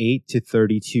with 8 to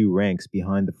 32 ranks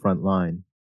behind the front line.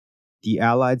 The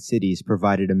Allied cities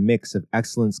provided a mix of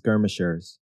excellent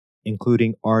skirmishers,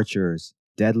 including archers,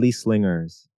 deadly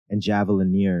slingers, and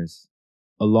javelineers,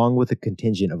 along with a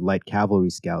contingent of light cavalry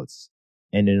scouts,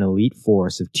 and an elite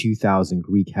force of 2,000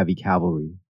 Greek heavy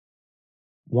cavalry.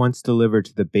 Once delivered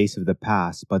to the base of the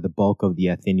pass by the bulk of the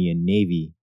Athenian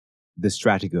navy, the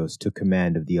Strategos took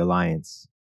command of the alliance.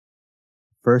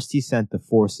 First, he sent the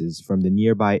forces from the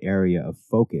nearby area of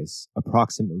Phocis,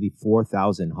 approximately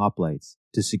 4,000 hoplites,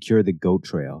 to secure the Goat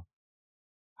Trail,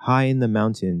 high in the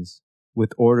mountains,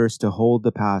 with orders to hold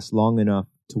the pass long enough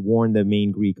to warn the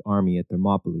main Greek army at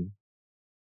Thermopylae.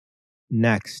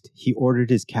 Next, he ordered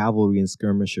his cavalry and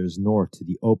skirmishers north to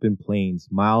the open plains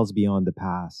miles beyond the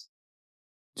pass,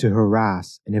 to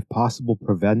harass and if possible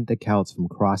prevent the Celts from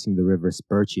crossing the river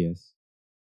Spercheius.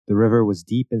 The river was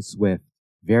deep and swift,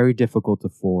 very difficult to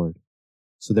ford,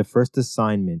 so their first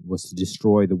assignment was to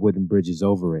destroy the wooden bridges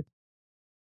over it.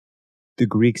 The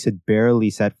Greeks had barely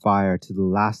set fire to the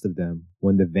last of them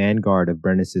when the vanguard of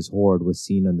Brennus's horde was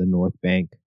seen on the north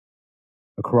bank.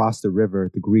 Across the river,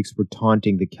 the Greeks were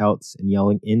taunting the Celts and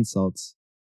yelling insults,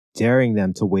 daring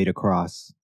them to wade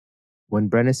across. When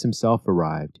Brennus himself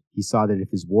arrived, he saw that if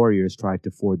his warriors tried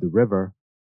to ford the river,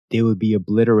 they would be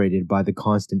obliterated by the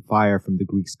constant fire from the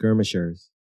Greek skirmishers,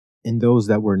 and those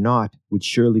that were not would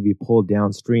surely be pulled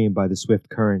downstream by the swift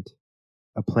current.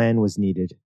 A plan was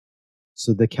needed.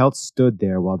 So the Celts stood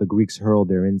there while the Greeks hurled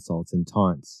their insults and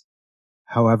taunts.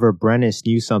 However, Brennus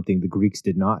knew something the Greeks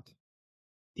did not.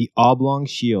 The oblong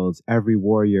shields every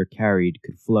warrior carried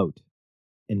could float,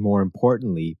 and more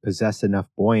importantly, possessed enough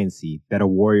buoyancy that a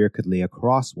warrior could lay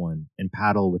across one and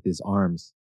paddle with his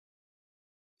arms.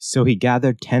 So he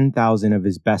gathered 10,000 of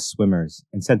his best swimmers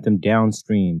and sent them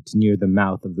downstream to near the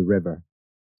mouth of the river,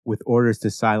 with orders to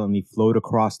silently float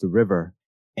across the river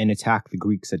and attack the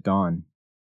Greeks at dawn.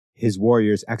 His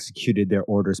warriors executed their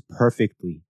orders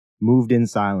perfectly, moved in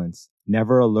silence,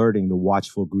 never alerting the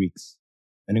watchful Greeks.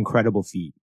 An incredible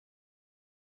feat.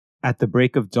 At the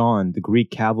break of dawn, the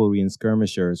Greek cavalry and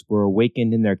skirmishers were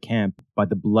awakened in their camp by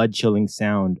the blood-chilling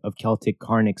sound of Celtic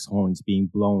carnyx horns being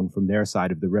blown from their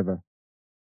side of the river.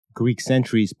 Greek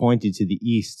sentries pointed to the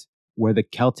east, where the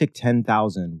Celtic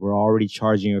 10,000 were already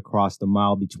charging across the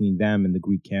mile between them and the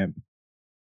Greek camp.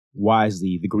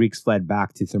 Wisely, the Greeks fled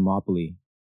back to Thermopylae,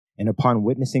 and upon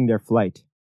witnessing their flight,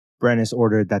 Brennus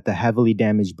ordered that the heavily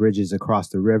damaged bridges across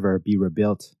the river be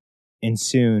rebuilt, and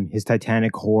soon his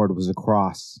titanic horde was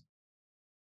across.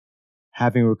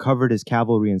 Having recovered his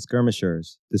cavalry and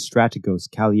skirmishers, the strategos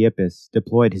Calliopas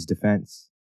deployed his defense.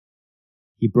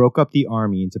 He broke up the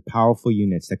army into powerful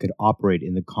units that could operate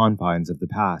in the confines of the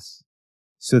pass,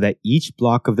 so that each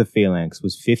block of the phalanx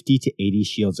was 50 to 80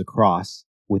 shields across,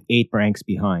 with 8 ranks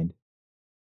behind.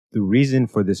 The reason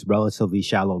for this relatively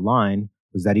shallow line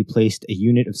was that he placed a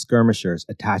unit of skirmishers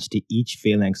attached to each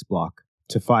phalanx block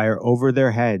to fire over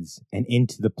their heads and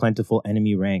into the plentiful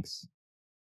enemy ranks.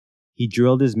 He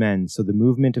drilled his men so the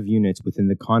movement of units within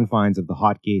the confines of the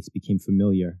hot gates became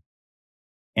familiar.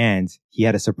 And he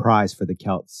had a surprise for the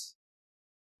Celts.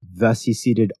 Thus he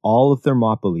ceded all of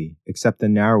Thermopylae except the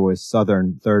narrowest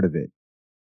southern third of it.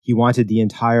 He wanted the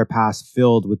entire pass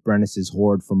filled with Brennus's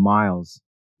horde for miles,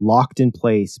 locked in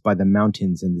place by the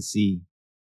mountains and the sea.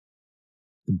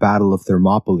 The Battle of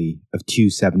Thermopylae of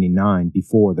 279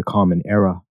 before the Common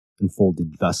Era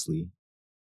unfolded thusly.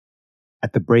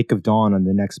 At the break of dawn on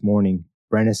the next morning,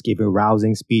 Brennus gave a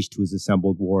rousing speech to his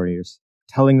assembled warriors,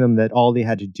 telling them that all they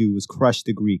had to do was crush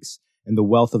the Greeks, and the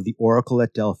wealth of the oracle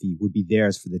at Delphi would be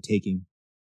theirs for the taking.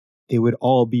 They would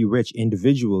all be rich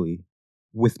individually,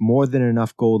 with more than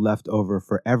enough gold left over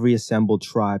for every assembled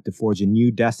tribe to forge a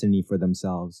new destiny for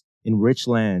themselves in rich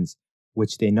lands,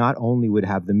 which they not only would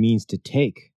have the means to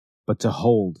take, but to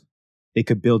hold. They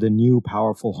could build a new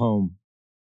powerful home.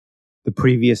 The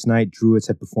previous night, Druids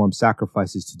had performed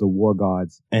sacrifices to the war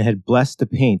gods and had blessed the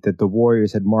paint that the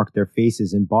warriors had marked their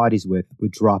faces and bodies with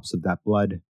drops of that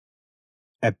blood.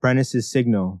 At Brennus's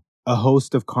signal, a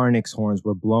host of Carnyx horns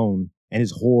were blown, and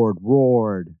his horde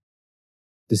roared.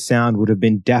 The sound would have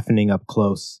been deafening up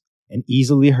close, and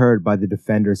easily heard by the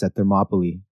defenders at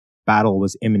Thermopylae. Battle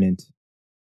was imminent.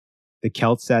 The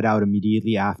Celts set out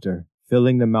immediately after,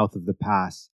 filling the mouth of the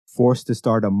pass, forced to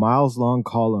start a miles-long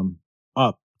column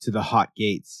up to the hot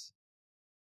gates.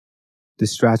 The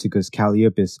strategos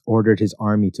Calliopas ordered his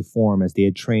army to form as they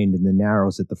had trained in the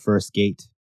narrows at the first gate.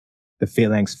 The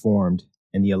phalanx formed,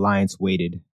 and the alliance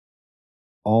waited,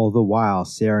 all the while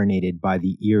serenaded by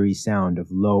the eerie sound of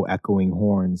low echoing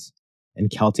horns and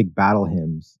Celtic battle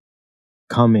hymns,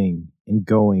 coming and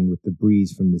going with the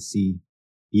breeze from the sea,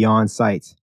 beyond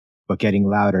sight, but getting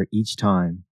louder each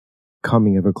time,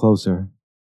 coming ever closer.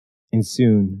 And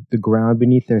soon, the ground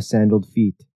beneath their sandaled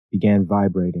feet began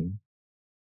vibrating.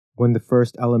 When the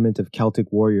first element of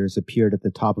Celtic warriors appeared at the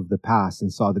top of the pass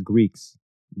and saw the Greeks,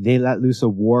 they let loose a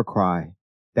war cry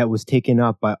that was taken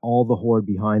up by all the horde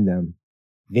behind them.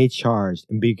 They charged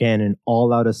and began an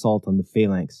all-out assault on the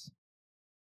phalanx.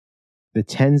 The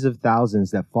tens of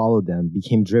thousands that followed them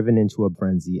became driven into a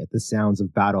frenzy at the sounds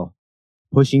of battle,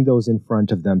 pushing those in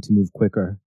front of them to move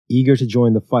quicker, eager to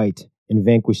join the fight and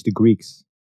vanquish the Greeks.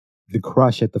 The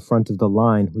crush at the front of the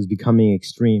line was becoming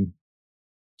extreme.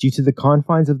 Due to the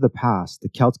confines of the pass, the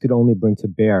Celts could only bring to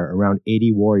bear around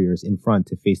 80 warriors in front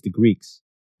to face the Greeks,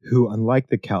 who, unlike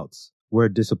the Celts, were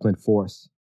a disciplined force.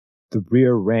 The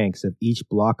rear ranks of each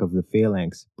block of the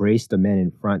phalanx braced the men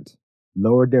in front,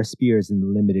 lowered their spears in the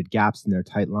limited gaps in their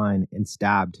tight line, and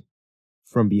stabbed.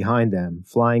 From behind them,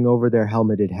 flying over their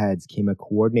helmeted heads, came a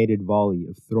coordinated volley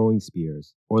of throwing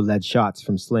spears or lead shots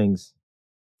from slings.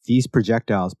 These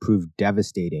projectiles proved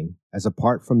devastating, as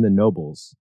apart from the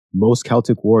nobles, most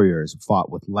Celtic warriors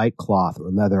fought with light cloth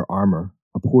or leather armor,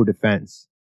 a poor defense,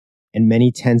 and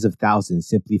many tens of thousands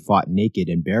simply fought naked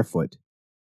and barefoot,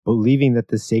 believing that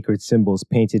the sacred symbols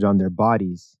painted on their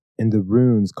bodies and the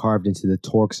runes carved into the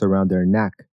torques around their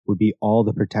neck would be all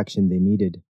the protection they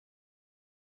needed.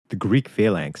 The Greek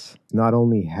phalanx not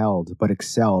only held but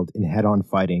excelled in head-on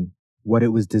fighting, what it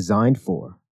was designed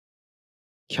for.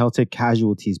 Celtic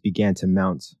casualties began to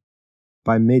mount.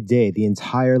 By midday, the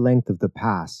entire length of the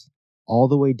pass, all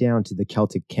the way down to the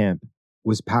Celtic camp,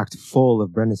 was packed full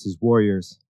of Brennus's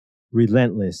warriors.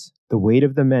 Relentless, the weight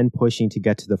of the men pushing to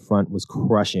get to the front was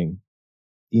crushing.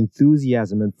 The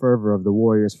enthusiasm and fervor of the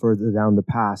warriors further down the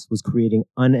pass was creating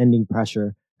unending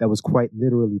pressure that was quite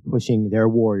literally pushing their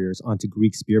warriors onto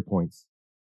Greek spear points.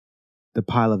 The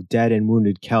pile of dead and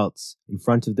wounded Celts in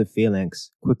front of the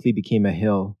phalanx quickly became a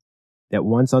hill that,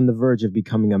 once on the verge of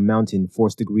becoming a mountain,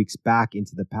 forced the Greeks back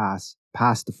into the pass,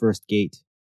 past the first gate,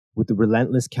 with the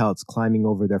relentless Celts climbing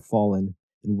over their fallen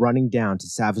and running down to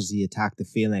savagely attack the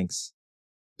phalanx.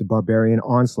 The barbarian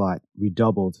onslaught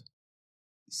redoubled.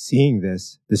 Seeing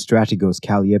this, the strategos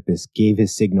Calliopas gave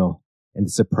his signal, and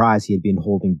the surprise he had been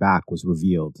holding back was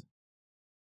revealed.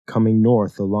 Coming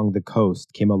north along the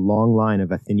coast came a long line of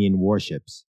Athenian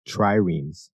warships,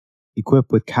 triremes,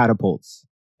 equipped with catapults,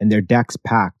 and their decks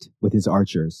packed with his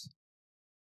archers.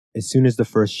 As soon as the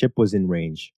first ship was in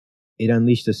range, it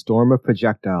unleashed a storm of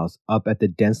projectiles up at the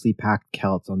densely packed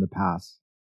Celts on the pass,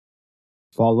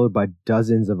 followed by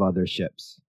dozens of other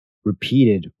ships,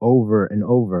 repeated over and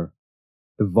over,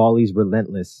 the volleys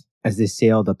relentless as they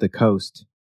sailed up the coast.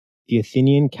 The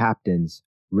Athenian captains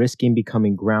risking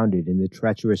becoming grounded in the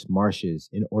treacherous marshes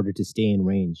in order to stay in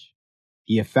range.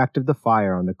 The effect of the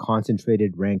fire on the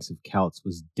concentrated ranks of Celts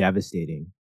was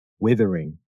devastating,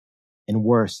 withering, and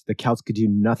worse, the Celts could do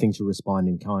nothing to respond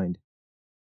in kind.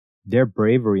 Their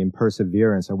bravery and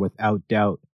perseverance are without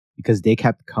doubt because they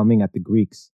kept coming at the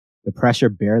Greeks, the pressure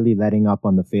barely letting up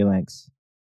on the phalanx.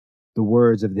 The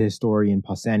words of the historian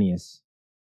Pausanias: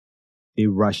 "They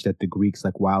rushed at the Greeks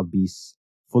like wild beasts,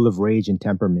 full of rage and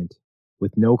temperament,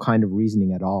 with no kind of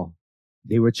reasoning at all.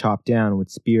 They were chopped down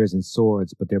with spears and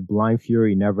swords, but their blind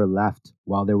fury never left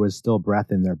while there was still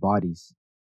breath in their bodies.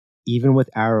 Even with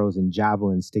arrows and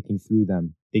javelins sticking through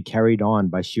them, they carried on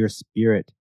by sheer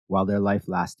spirit while their life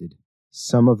lasted.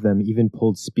 Some of them even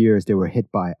pulled spears they were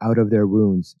hit by out of their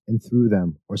wounds and threw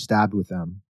them or stabbed with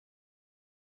them."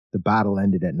 The battle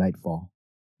ended at nightfall,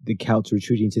 the Celts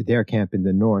retreating to their camp in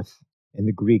the north, and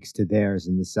the Greeks to theirs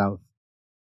in the south.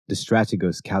 The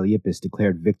strategos Calliopas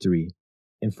declared victory,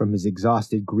 and from his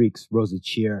exhausted Greeks rose a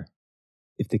cheer.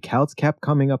 If the Celts kept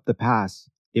coming up the pass,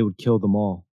 they would kill them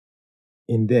all.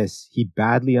 In this, he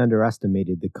badly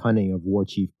underestimated the cunning of war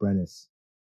chief Brennus.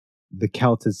 The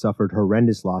Celts had suffered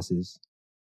horrendous losses.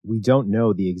 We don't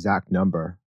know the exact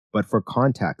number, but for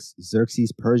context,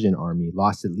 Xerxes' Persian army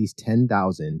lost at least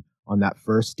 10,000 on that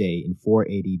first day in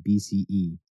 480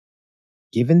 BCE.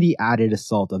 Given the added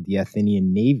assault of the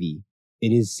Athenian navy,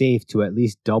 it is safe to at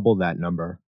least double that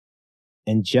number.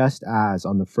 And just as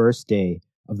on the first day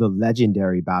of the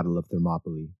legendary Battle of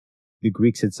Thermopylae, the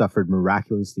Greeks had suffered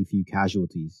miraculously few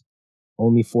casualties,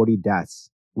 only 40 deaths,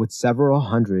 with several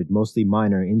hundred mostly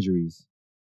minor injuries.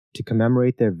 To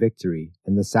commemorate their victory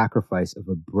and the sacrifice of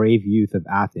a brave youth of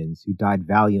Athens who died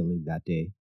valiantly that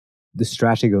day, the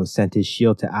strategos sent his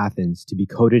shield to Athens to be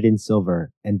coated in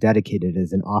silver and dedicated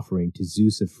as an offering to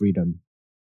Zeus of freedom.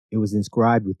 It was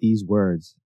inscribed with these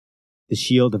words: "The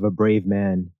shield of a brave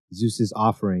man, Zeus's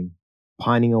offering,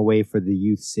 pining away for the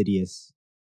youth Sidius,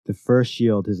 the first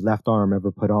shield his left arm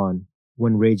ever put on,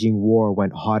 when raging war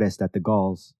went hottest at the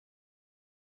Gauls."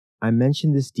 I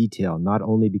mention this detail not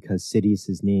only because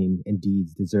Sidius's name and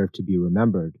deeds deserve to be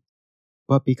remembered,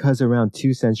 but because around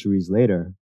 2 centuries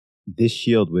later, this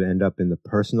shield would end up in the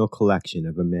personal collection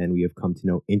of a man we have come to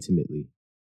know intimately,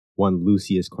 one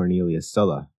Lucius Cornelius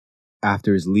Sulla,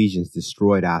 after his legions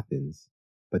destroyed Athens.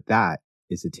 But that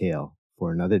is a tale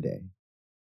for another day.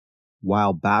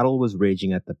 While battle was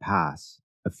raging at the pass,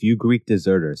 a few Greek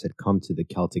deserters had come to the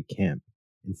Celtic camp,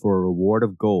 and for a reward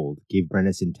of gold gave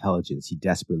Brennus intelligence he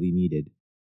desperately needed.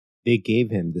 They gave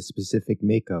him the specific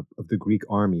makeup of the Greek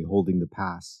army holding the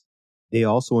pass. They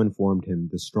also informed him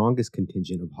the strongest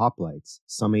contingent of hoplites,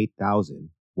 some 8,000,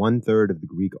 1/3 of the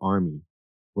Greek army,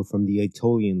 were from the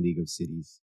Aetolian League of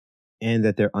cities, and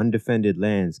that their undefended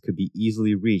lands could be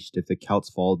easily reached if the Celts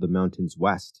followed the mountains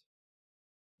west.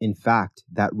 In fact,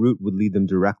 that route would lead them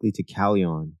directly to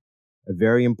Callion, a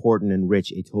very important and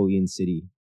rich Aetolian city.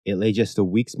 It lay just a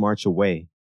week's march away.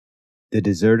 The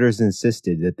deserters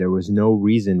insisted that there was no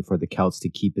reason for the Celts to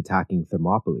keep attacking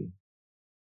Thermopylae.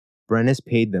 Brennus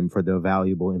paid them for the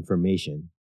valuable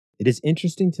information. It is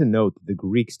interesting to note that the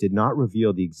Greeks did not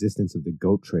reveal the existence of the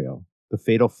goat trail, the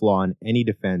fatal flaw in any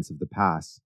defense of the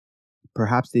pass.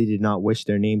 Perhaps they did not wish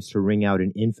their names to ring out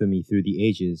in infamy through the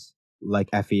ages,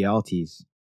 like Ephialtes,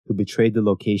 who betrayed the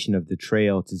location of the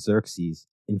trail to Xerxes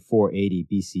in 480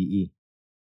 BCE.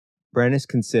 Brennus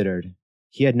considered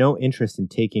he had no interest in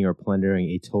taking or plundering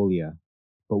Aetolia,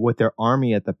 but with their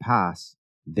army at the pass,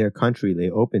 their country lay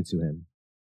open to him.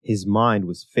 His mind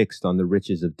was fixed on the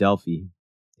riches of Delphi,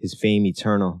 his fame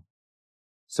eternal.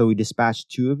 So he dispatched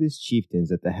 2 of his chieftains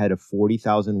at the head of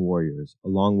 40,000 warriors,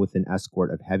 along with an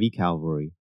escort of heavy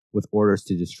cavalry, with orders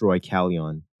to destroy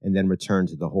Callion and then return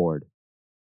to the horde.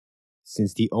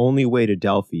 Since the only way to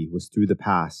Delphi was through the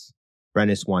pass,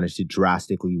 Brennus wanted to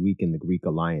drastically weaken the Greek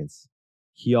alliance.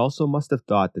 He also must have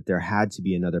thought that there had to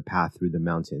be another path through the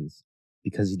mountains,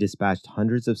 because he dispatched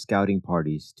hundreds of scouting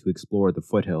parties to explore the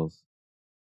foothills.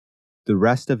 The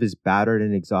rest of his battered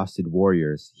and exhausted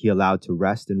warriors he allowed to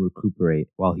rest and recuperate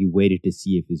while he waited to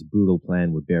see if his brutal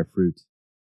plan would bear fruit.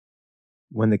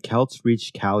 When the Celts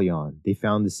reached Callion, they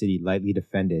found the city lightly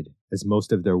defended, as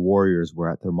most of their warriors were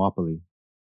at Thermopylae.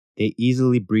 They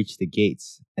easily breached the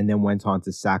gates and then went on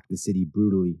to sack the city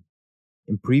brutally.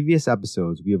 In previous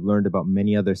episodes, we have learned about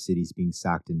many other cities being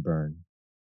sacked and burned.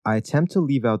 I attempt to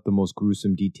leave out the most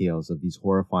gruesome details of these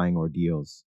horrifying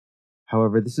ordeals.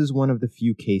 However, this is one of the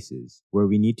few cases where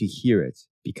we need to hear it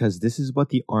because this is what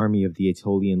the army of the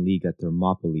Aetolian League at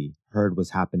Thermopylae heard was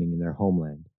happening in their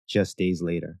homeland just days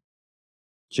later.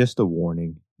 Just a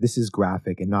warning, this is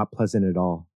graphic and not pleasant at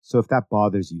all, so if that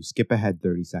bothers you, skip ahead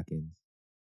 30 seconds.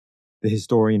 The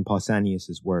historian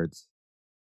Pausanias' words.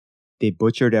 They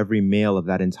butchered every male of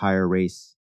that entire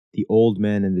race, the old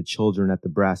men and the children at the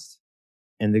breast,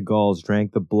 and the Gauls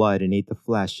drank the blood and ate the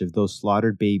flesh of those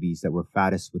slaughtered babies that were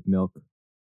fattest with milk.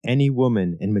 Any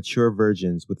woman and mature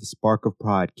virgins with a spark of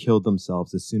pride killed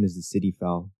themselves as soon as the city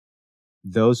fell.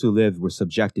 Those who lived were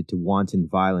subjected to wanton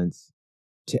violence,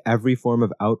 to every form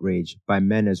of outrage by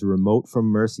men as remote from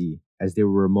mercy as they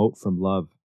were remote from love.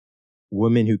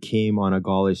 Women who came on a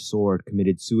Gaulish sword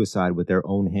committed suicide with their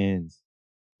own hands.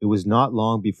 It was not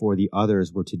long before the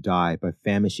others were to die by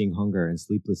famishing hunger and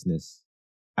sleeplessness.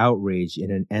 Outraged in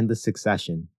an endless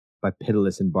succession by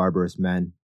pitiless and barbarous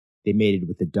men, they mated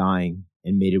with the dying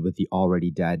and mated with the already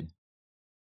dead.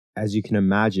 As you can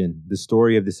imagine, the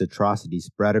story of this atrocity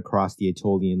spread across the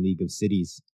Aetolian League of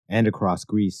Cities and across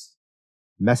Greece.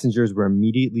 Messengers were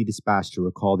immediately dispatched to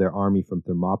recall their army from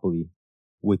Thermopylae,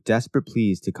 with desperate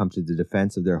pleas to come to the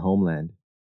defense of their homeland.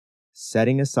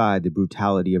 Setting aside the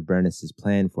brutality of Brennus'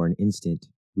 plan for an instant,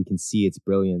 we can see its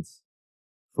brilliance.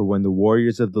 For when the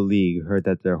warriors of the League heard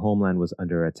that their homeland was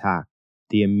under attack,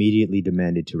 they immediately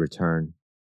demanded to return.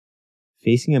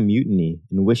 Facing a mutiny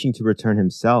and wishing to return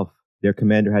himself, their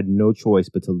commander had no choice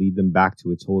but to lead them back to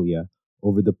Aetolia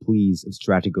over the pleas of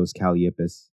Strategos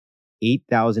Calliopas.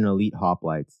 8,000 elite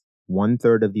hoplites,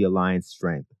 1/3 of the alliance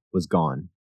strength, was gone.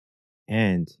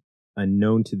 And,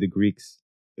 unknown to the Greeks,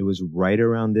 it was right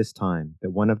around this time that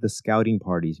one of the scouting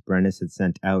parties Brennus had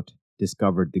sent out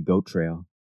discovered the goat trail,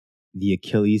 the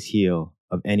Achilles heel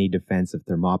of any defense of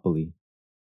Thermopylae.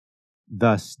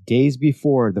 Thus, days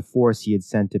before the force he had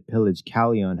sent to pillage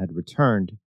Callion had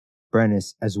returned,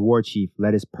 Brennus, as war chief,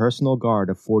 led his personal guard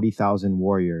of 40,000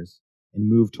 warriors and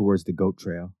moved towards the goat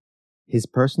trail. His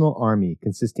personal army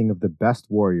consisting of the best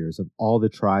warriors of all the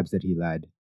tribes that he led,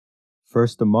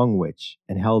 first among which,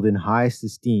 and held in highest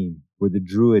esteem, were the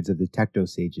Druids of the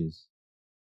Tectosages,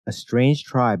 a strange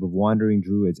tribe of wandering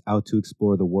Druids out to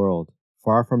explore the world,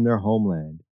 far from their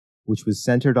homeland, which was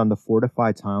centered on the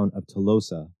fortified town of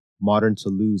Tolosa, modern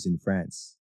Toulouse in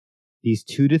France. These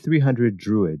 200 to 300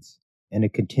 Druids, and a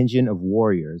contingent of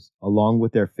warriors, along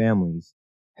with their families,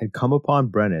 had come upon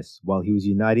Brennus while he was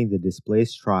uniting the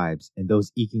displaced tribes and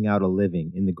those eking out a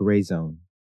living in the Grey Zone.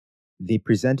 They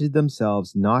presented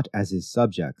themselves not as his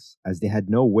subjects, as they had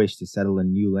no wish to settle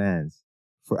in new lands,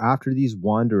 for after these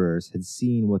wanderers had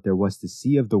seen what there was to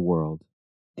see of the world,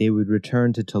 they would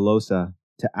return to Tolosa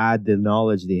to add the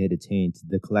knowledge they had attained to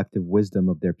the collective wisdom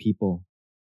of their people.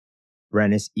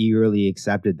 Brennus eagerly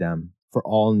accepted them, for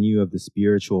all knew of the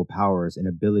spiritual powers and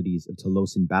abilities of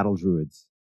Tolosan battle druids.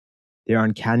 Their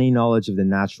uncanny knowledge of the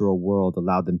natural world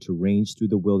allowed them to range through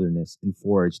the wilderness and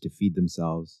forage to feed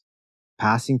themselves,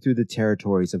 passing through the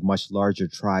territories of much larger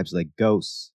tribes like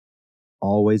ghosts,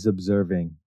 always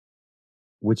observing,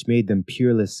 which made them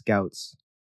peerless scouts,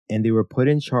 and they were put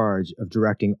in charge of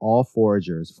directing all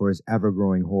foragers for his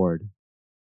ever-growing horde.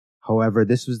 However,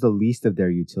 this was the least of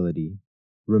their utility.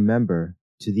 Remember,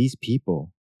 to these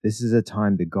people, this is a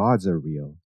time the gods are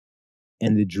real,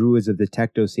 and the Druids of the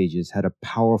Tectosages had a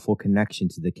powerful connection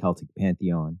to the Celtic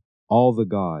pantheon, all the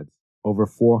gods, over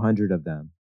 400 of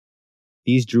them.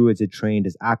 These Druids had trained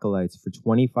as acolytes for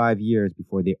 25 years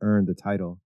before they earned the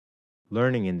title.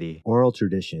 Learning in the oral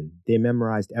tradition, they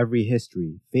memorized every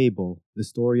history, fable, the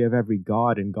story of every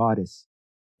god and goddess,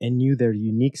 and knew their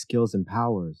unique skills and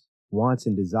powers, wants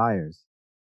and desires.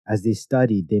 As they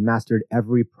studied, they mastered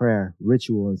every prayer,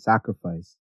 ritual, and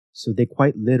sacrifice, so they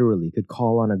quite literally could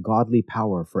call on a godly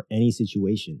power for any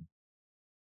situation.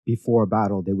 Before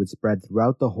battle, they would spread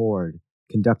throughout the horde,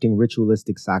 conducting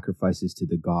ritualistic sacrifices to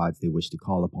the gods they wished to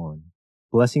call upon.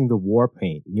 Blessing the war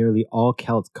paint nearly all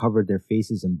Celts covered their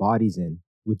faces and bodies in,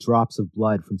 with drops of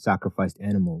blood from sacrificed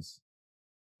animals.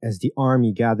 As the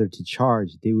army gathered to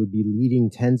charge, they would be leading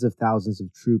tens of thousands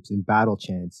of troops in battle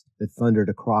chants that thundered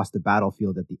across the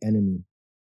battlefield at the enemy.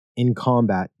 In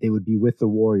combat, they would be with the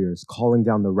warriors, calling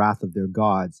down the wrath of their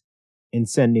gods, and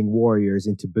sending warriors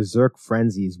into berserk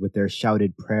frenzies with their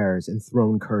shouted prayers and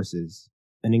thrown curses,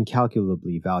 an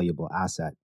incalculably valuable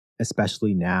asset,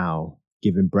 especially now,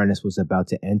 given Brennus was about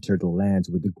to enter the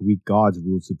lands where the Greek gods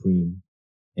ruled supreme,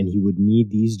 and he would need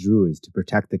these druids to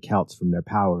protect the Celts from their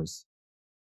powers.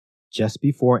 Just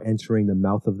before entering the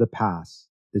mouth of the pass,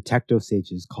 the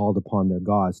Tectosages called upon their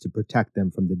gods to protect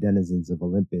them from the denizens of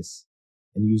Olympus,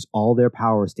 and use all their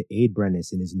powers to aid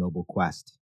Brennus in his noble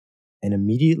quest. And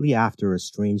immediately after, a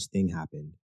strange thing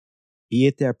happened, be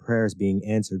it their prayers being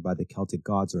answered by the Celtic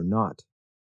gods or not.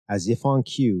 As if on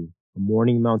cue, a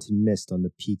morning mountain mist on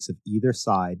the peaks of either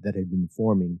side that had been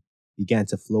forming began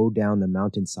to flow down the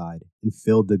mountainside and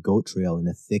filled the goat trail in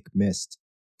a thick mist,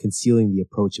 concealing the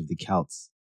approach of the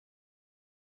Celts.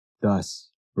 Thus,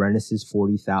 Brennus's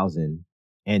 40,000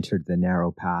 entered the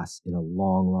narrow pass in a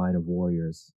long line of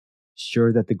warriors.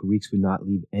 Sure that the Greeks would not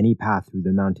leave any path through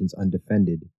the mountains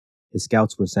undefended, his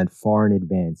scouts were sent far in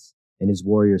advance, and his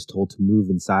warriors told to move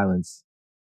in silence.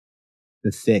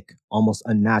 The thick, almost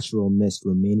unnatural mist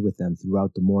remained with them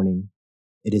throughout the morning.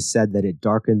 It is said that it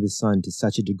darkened the sun to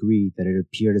such a degree that it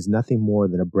appeared as nothing more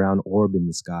than a brown orb in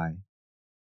the sky.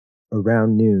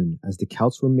 Around noon, as the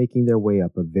Celts were making their way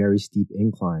up a very steep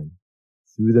incline,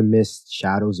 through the mist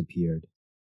shadows appeared,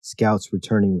 scouts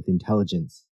returning with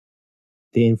intelligence.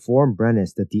 They informed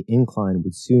Brennus that the incline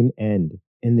would soon end,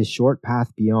 and the short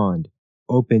path beyond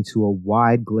opened to a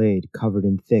wide glade covered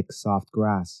in thick, soft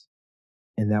grass,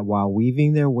 and that while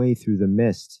weaving their way through the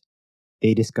mist,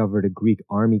 they discovered a Greek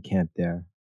army camp there.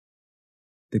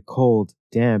 The cold,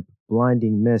 damp,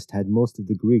 blinding mist had most of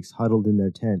the Greeks huddled in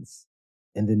their tents,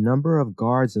 and the number of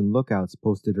guards and lookouts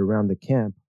posted around the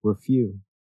camp were few,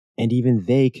 and even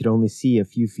they could only see a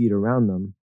few feet around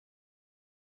them.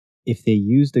 If they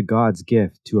used the god's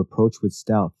gift to approach with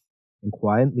stealth and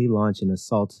quietly launch an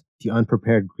assault, the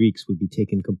unprepared Greeks would be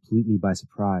taken completely by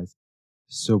surprise.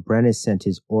 So Brennus sent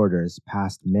his orders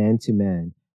past man to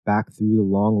man back through the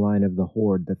long line of the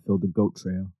horde that filled the goat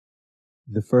trail.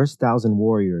 The first 1,000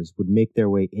 warriors would make their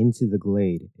way into the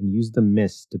glade and use the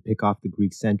mist to pick off the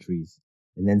Greek sentries,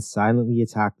 and then silently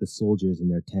attack the soldiers in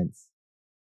their tents.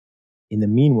 In the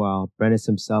meanwhile, Brennus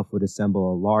himself would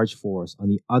assemble a large force on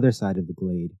the other side of the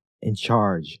glade and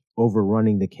charge,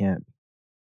 overrunning the camp.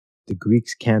 The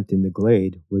Greeks camped in the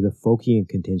glade were the Phocian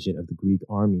contingent of the Greek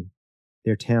army,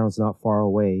 their towns not far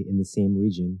away in the same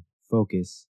region,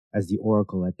 Phocis, as the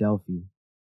oracle at Delphi.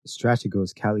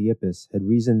 Strategos Calliopas had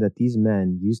reasoned that these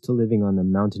men, used to living on the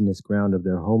mountainous ground of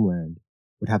their homeland,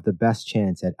 would have the best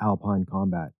chance at alpine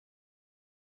combat.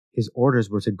 His orders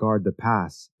were to guard the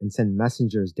pass and send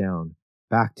messengers down,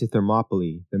 back to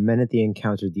Thermopylae the minute they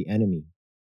encountered the enemy,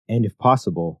 and if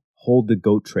possible, hold the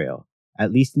goat trail,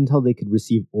 at least until they could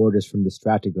receive orders from the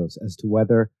Strategos as to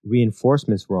whether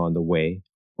reinforcements were on the way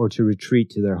or to retreat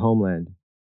to their homeland.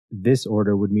 This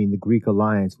order would mean the Greek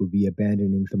alliance would be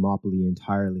abandoning Thermopylae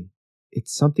entirely.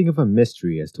 It's something of a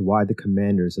mystery as to why the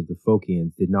commanders of the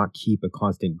Phocians did not keep a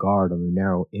constant guard on the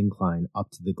narrow incline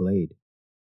up to the glade.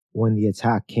 When the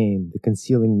attack came, the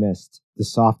concealing mist, the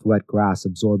soft wet grass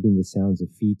absorbing the sounds of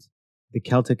feet, the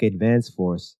Celtic advance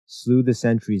force slew the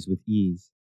sentries with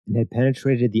ease and had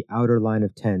penetrated the outer line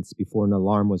of tents before an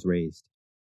alarm was raised.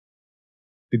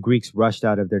 The Greeks rushed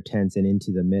out of their tents and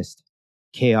into the mist.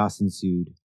 Chaos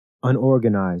ensued.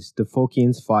 Unorganized, the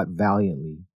Phocians fought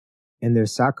valiantly, and their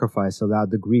sacrifice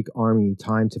allowed the Greek army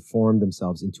time to form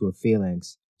themselves into a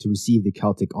phalanx to receive the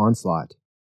Celtic onslaught.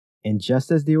 And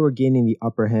just as they were gaining the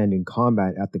upper hand in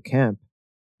combat at the camp,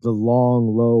 the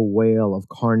long, low wail of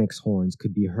Carnyx horns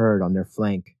could be heard on their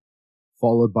flank,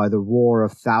 followed by the roar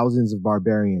of thousands of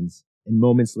barbarians, and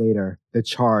moments later, the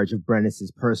charge of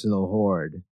Brennus's personal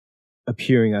horde,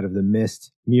 appearing out of the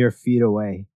mist, mere feet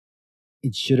away.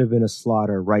 It should have been a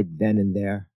slaughter right then and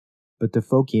there, but the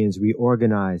Phocians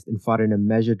reorganized and fought in a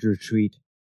measured retreat,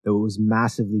 though it was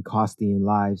massively costly in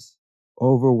lives.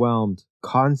 Overwhelmed,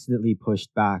 constantly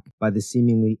pushed back by the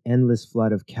seemingly endless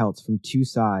flood of Celts from two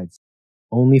sides,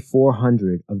 only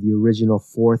 400 of the original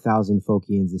 4,000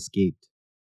 Phocians escaped,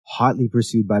 hotly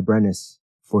pursued by Brennus,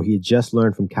 for he had just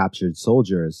learned from captured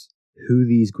soldiers who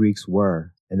these Greeks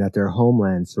were and that their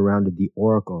homeland surrounded the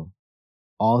oracle.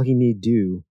 All he need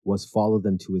do was follow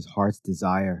them to his heart's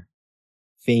desire.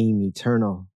 Fame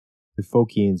eternal. The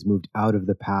Phocians moved out of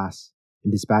the pass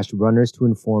and dispatched runners to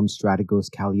inform Strategos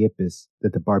Calliopas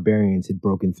that the barbarians had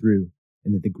broken through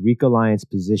and that the Greek alliance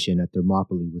position at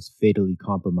Thermopylae was fatally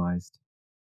compromised.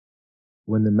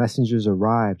 When the messengers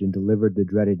arrived and delivered the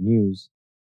dreaded news,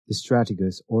 the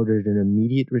Strategos ordered an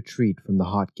immediate retreat from the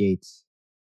hot gates.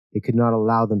 They could not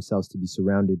allow themselves to be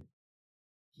surrounded.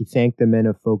 He thanked the men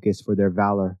of Phocis for their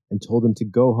valor and told them to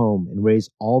go home and raise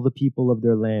all the people of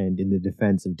their land in the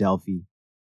defense of Delphi.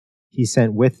 He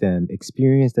sent with them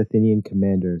experienced Athenian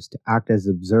commanders to act as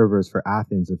observers for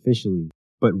Athens officially,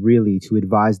 but really to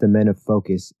advise the men of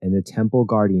Phocis and the temple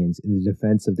guardians in the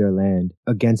defense of their land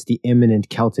against the imminent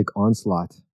Celtic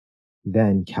onslaught.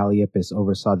 Then Calliopas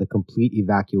oversaw the complete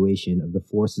evacuation of the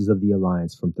forces of the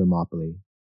Alliance from Thermopylae.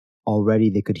 Already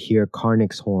they could hear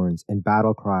Carnyx horns and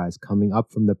battle cries coming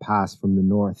up from the pass from the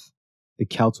north. The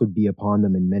Celts would be upon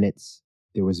them in minutes.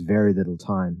 There was very little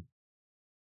time.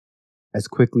 As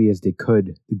quickly as they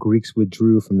could, the Greeks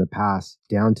withdrew from the pass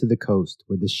down to the coast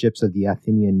where the ships of the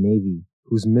Athenian navy,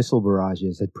 whose missile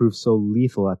barrages had proved so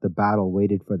lethal at the battle,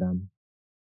 waited for them.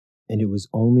 And it was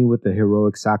only with the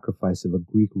heroic sacrifice of a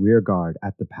Greek rearguard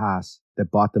at the pass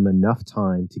that bought them enough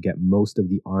time to get most of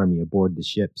the army aboard the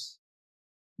ships,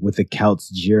 with the Celts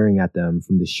jeering at them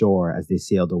from the shore as they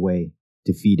sailed away,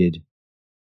 defeated.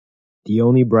 The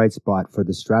only bright spot for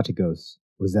the strategos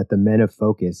was that the men of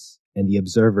Phocas and the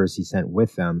observers he sent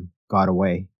with them got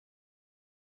away.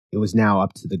 It was now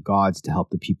up to the gods to help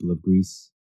the people of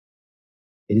Greece.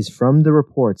 It is from the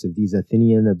reports of these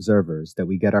Athenian observers that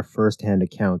we get our first-hand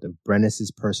account of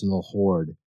Brennus' personal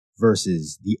horde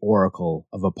versus the oracle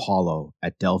of Apollo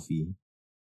at Delphi.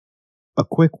 A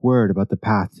quick word about the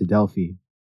path to Delphi.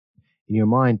 In your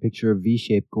mind, picture a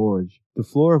V-shaped gorge, the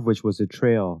floor of which was a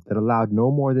trail that allowed no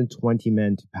more than 20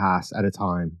 men to pass at a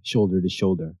time, shoulder to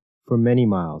shoulder, for many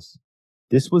miles.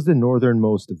 This was the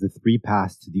northernmost of the three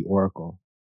paths to the oracle,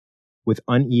 with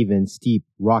uneven, steep,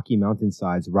 rocky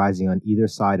mountainsides rising on either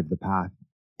side of the path,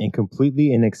 and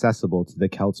completely inaccessible to the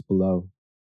Celts below.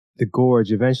 The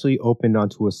gorge eventually opened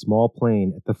onto a small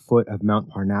plain at the foot of Mount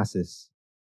Parnassus,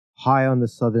 high on the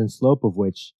southern slope of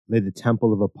which lay the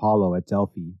Temple of Apollo at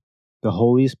Delphi, the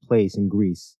holiest place in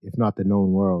Greece, if not the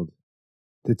known world.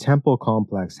 The temple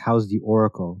complex housed the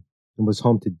oracle and was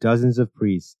home to dozens of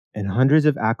priests and hundreds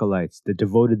of acolytes that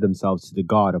devoted themselves to the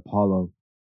god Apollo.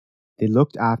 They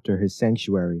looked after his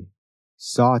sanctuary,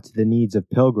 saw to the needs of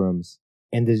pilgrims,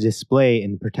 and the display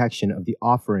and protection of the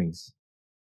offerings.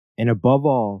 And above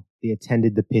all, they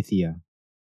attended the Pythia,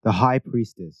 the high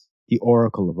priestess, the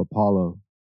oracle of Apollo.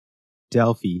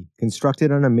 Delphi,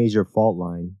 constructed on a major fault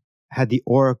line, had the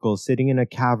oracle sitting in a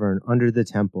cavern under the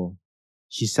temple.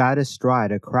 She sat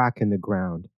astride a crack in the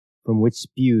ground, from which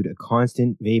spewed a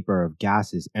constant vapor of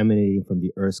gases emanating from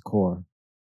the Earth's core.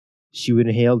 She would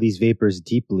inhale these vapors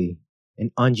deeply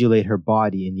and undulate her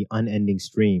body in the unending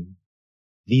stream.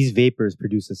 These vapors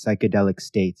produce a psychedelic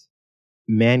state,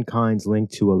 mankind's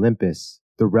link to Olympus,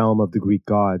 the realm of the Greek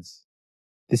gods.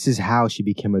 This is how she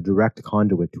became a direct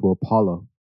conduit to Apollo.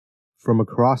 From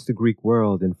across the Greek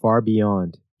world and far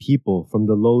beyond, people from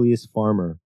the lowliest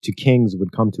farmer to kings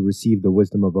would come to receive the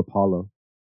wisdom of Apollo.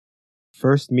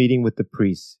 First meeting with the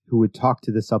priests, who would talk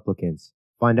to the supplicants,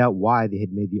 find out why they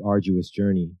had made the arduous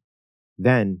journey.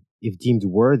 Then, if deemed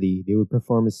worthy, they would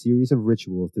perform a series of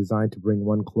rituals designed to bring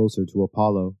one closer to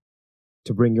Apollo,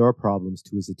 to bring your problems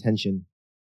to his attention.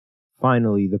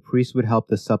 Finally, the priest would help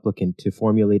the supplicant to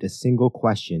formulate a single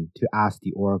question to ask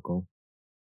the oracle.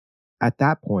 At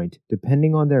that point,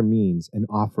 depending on their means, an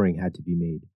offering had to be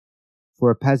made.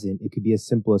 For a peasant, it could be as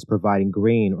simple as providing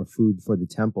grain or food for the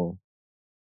temple.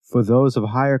 For those of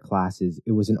higher classes,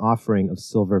 it was an offering of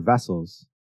silver vessels.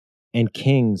 And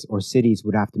kings or cities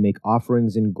would have to make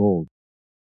offerings in gold.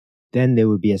 Then they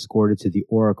would be escorted to the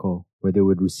oracle, where they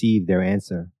would receive their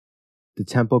answer. The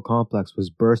temple complex was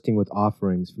bursting with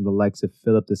offerings from the likes of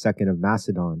Philip II of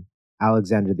Macedon,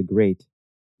 Alexander the Great,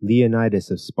 Leonidas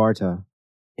of Sparta,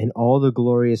 and all the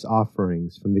glorious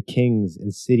offerings from the kings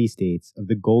and city-states of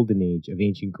the golden age of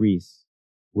ancient Greece,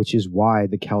 which is why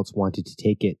the Celts wanted to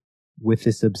take it. With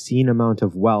this obscene amount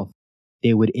of wealth,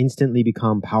 they would instantly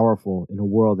become powerful in a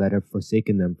world that had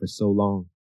forsaken them for so long.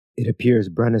 It appears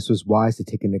Brennus was wise to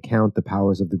take into account the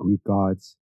powers of the Greek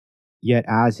gods. Yet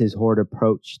as his horde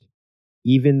approached,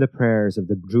 even the prayers of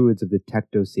the druids of the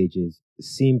Tecto sages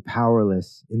seemed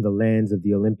powerless in the lands of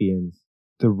the Olympians.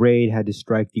 The raid had to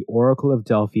strike the oracle of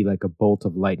Delphi like a bolt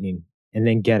of lightning, and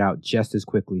then get out just as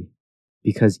quickly.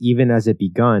 Because even as it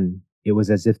begun, it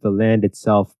was as if the land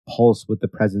itself pulsed with the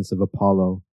presence of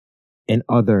Apollo and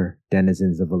other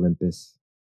denizens of Olympus.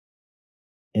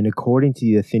 And according to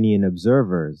the Athenian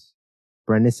observers,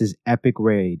 Brennus' epic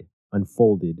raid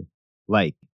unfolded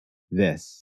like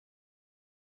this.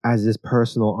 As this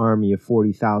personal army of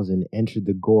 40,000 entered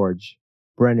the gorge,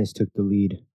 Brennus took the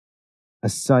lead. A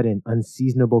sudden,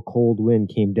 unseasonable cold wind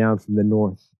came down from the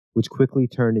north, which quickly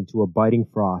turned into a biting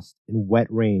frost and wet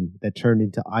rain that turned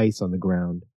into ice on the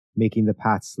ground, making the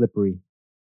path slippery.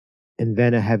 And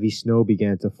then a heavy snow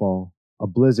began to fall, a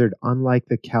blizzard unlike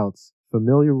the Celts,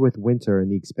 familiar with winter in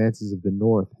the expanses of the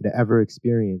north, had ever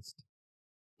experienced.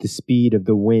 The speed of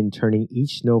the wind turning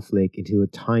each snowflake into a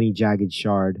tiny jagged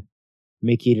shard,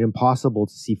 making it impossible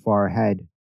to see far ahead,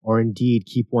 or indeed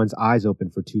keep one's eyes open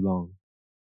for too long.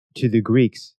 To the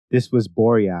Greeks, this was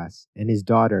Boreas and his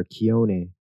daughter Chione,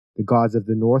 the gods of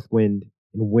the north wind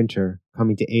and winter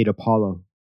coming to aid Apollo.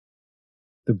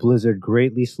 The blizzard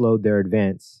greatly slowed their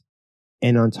advance,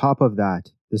 and on top of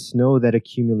that, the snow that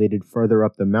accumulated further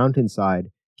up the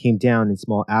mountainside came down in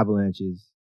small avalanches,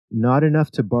 not enough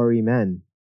to bury men,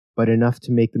 but enough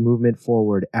to make the movement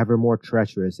forward ever more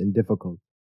treacherous and difficult.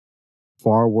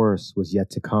 Far worse was yet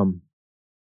to come.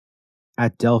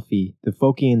 At Delphi, the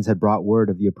Phocians had brought word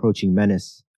of the approaching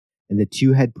menace, and the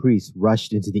two head priests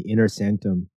rushed into the inner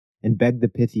sanctum and begged the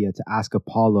Pythia to ask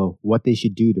Apollo what they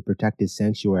should do to protect his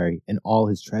sanctuary and all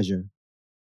his treasure.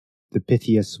 The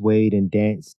Pythia swayed and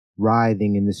danced,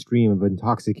 writhing in the stream of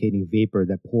intoxicating vapor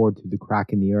that poured through the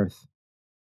crack in the earth.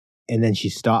 And then she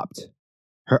stopped.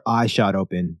 Her eye shot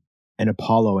open, and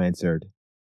Apollo answered,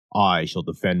 "I shall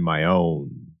defend my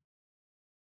own."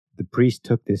 The priest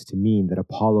took this to mean that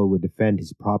Apollo would defend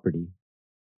his property,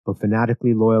 but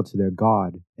fanatically loyal to their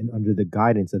god and under the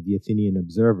guidance of the Athenian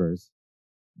observers,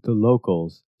 the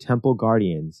locals, temple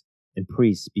guardians, and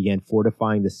priests began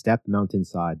fortifying the stepped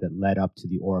mountainside that led up to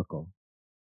the oracle.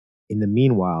 In the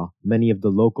meanwhile, many of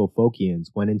the local Phocians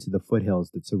went into the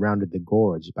foothills that surrounded the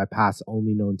gorge by paths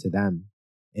only known to them,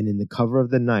 and in the cover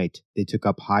of the night they took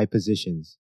up high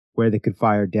positions, where they could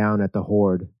fire down at the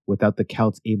horde without the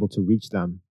Celts able to reach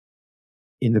them.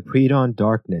 In the pre-dawn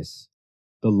darkness,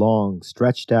 the long,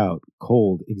 stretched out,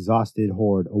 cold, exhausted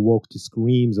horde awoke to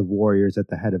screams of warriors at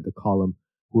the head of the column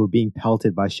who were being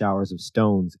pelted by showers of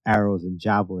stones, arrows, and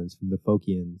javelins from the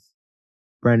Phocians.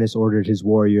 Brennus ordered his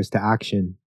warriors to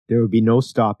action. There would be no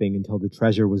stopping until the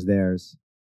treasure was theirs.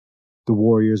 The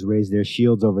warriors raised their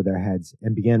shields over their heads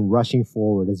and began rushing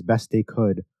forward as best they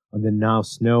could on the now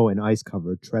snow and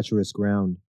ice-covered, treacherous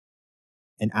ground.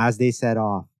 And as they set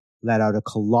off, let out a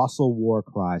colossal war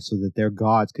cry so that their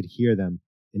gods could hear them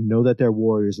and know that their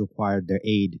warriors required their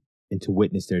aid and to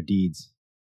witness their deeds.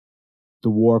 The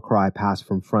war cry passed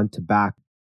from front to back,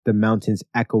 the mountains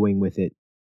echoing with it,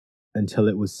 until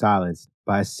it was silenced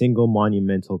by a single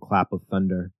monumental clap of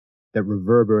thunder that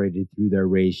reverberated through their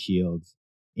raised shields,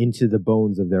 into the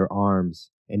bones of their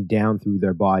arms, and down through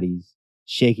their bodies,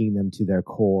 shaking them to their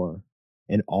core,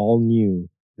 and all knew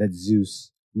that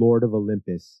Zeus, Lord of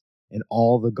Olympus, and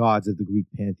all the gods of the Greek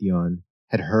pantheon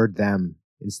had heard them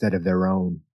instead of their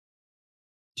own.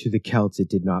 To the Celts it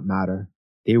did not matter.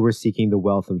 They were seeking the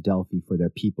wealth of Delphi for their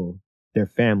people, their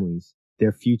families,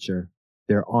 their future,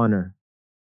 their honor.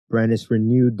 Brennus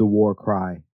renewed the war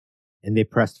cry, and they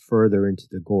pressed further into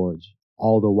the gorge,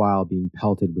 all the while being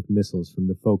pelted with missiles from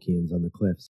the Phocians on the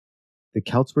cliffs. The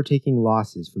Celts were taking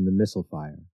losses from the missile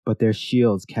fire, but their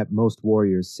shields kept most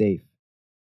warriors safe.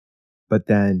 But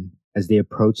then, as they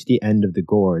approached the end of the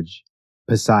gorge,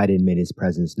 Poseidon made his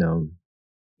presence known.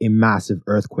 A massive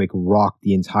earthquake rocked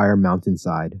the entire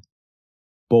mountainside.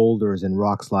 Boulders and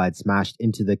rock slides smashed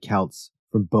into the Celts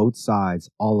from both sides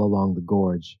all along the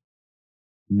gorge.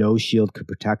 No shield could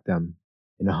protect them,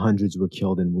 and hundreds were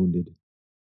killed and wounded.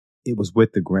 It was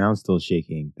with the ground still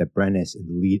shaking that Brennus and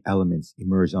the lead elements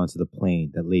emerged onto the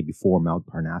plain that lay before Mount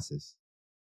Parnassus.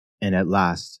 And at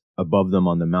last, above them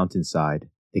on the mountainside,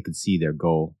 they could see their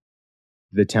goal.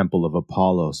 The temple of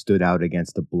Apollo stood out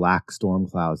against the black storm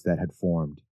clouds that had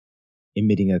formed,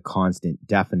 emitting a constant,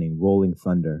 deafening, rolling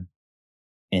thunder.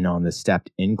 And on the stepped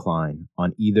incline,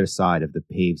 on either side of the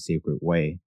paved sacred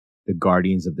way, the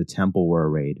guardians of the temple were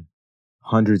arrayed,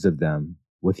 hundreds of them,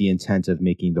 with the intent of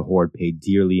making the horde pay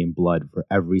dearly in blood for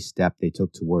every step they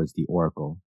took towards the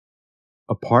oracle.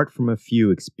 Apart from a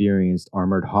few experienced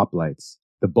armored hoplites,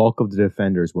 the bulk of the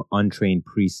defenders were untrained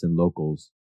priests and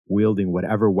locals, wielding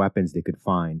whatever weapons they could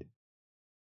find.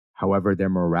 However, their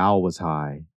morale was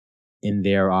high. In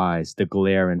their eyes, the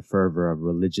glare and fervor of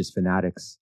religious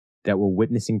fanatics that were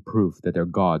witnessing proof that their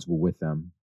gods were with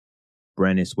them.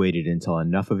 Brennus waited until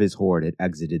enough of his horde had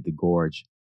exited the gorge,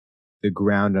 the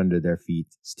ground under their feet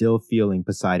still feeling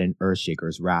Poseidon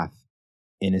Earthshaker's wrath,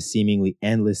 in a seemingly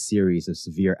endless series of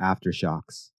severe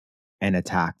aftershocks, and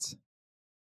attacked.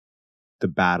 The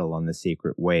battle on the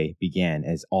sacred way began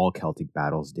as all Celtic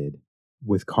battles did,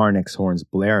 with Carnax's horns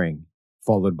blaring,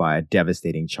 followed by a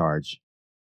devastating charge.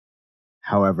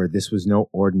 However, this was no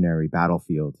ordinary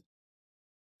battlefield.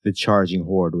 The charging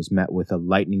horde was met with a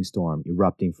lightning storm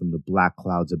erupting from the black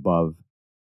clouds above,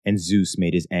 and Zeus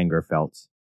made his anger felt.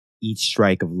 Each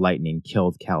strike of lightning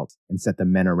killed Celts and set the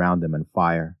men around them on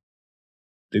fire.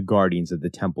 The guardians of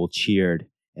the temple cheered,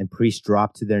 and priests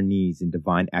dropped to their knees in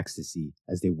divine ecstasy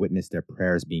as they witnessed their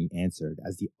prayers being answered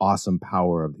as the awesome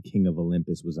power of the king of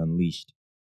Olympus was unleashed.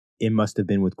 It must have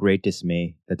been with great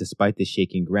dismay that despite the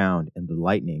shaking ground and the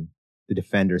lightning, the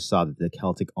defenders saw that the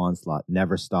Celtic onslaught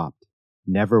never stopped,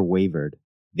 never wavered.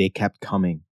 They kept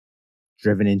coming,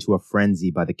 driven into a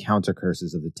frenzy by the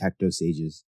counter-curses of the Tecto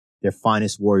sages. Their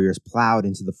finest warriors plowed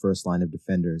into the first line of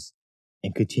defenders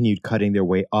and continued cutting their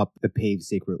way up the paved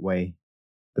sacred way.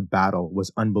 The battle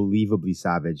was unbelievably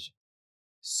savage.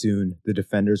 Soon, the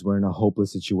defenders were in a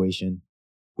hopeless situation,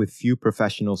 with few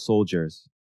professional soldiers.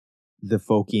 The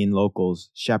Phocian locals,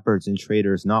 shepherds and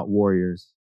traders, not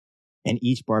warriors. And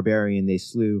each barbarian they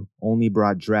slew only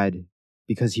brought dread,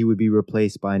 because he would be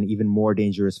replaced by an even more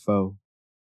dangerous foe.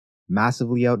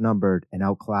 Massively outnumbered and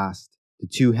outclassed, the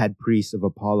two head priests of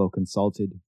Apollo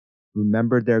consulted,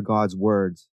 remembered their god's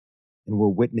words, and were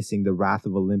witnessing the wrath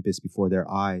of Olympus before their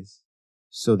eyes.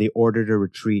 So they ordered a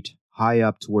retreat high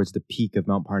up towards the peak of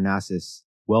Mount Parnassus,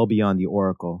 well beyond the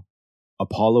oracle.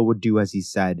 Apollo would do as he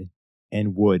said,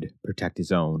 and would protect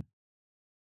his own.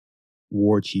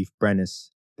 War Chief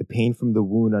Brennus, the pain from the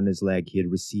wound on his leg he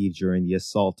had received during the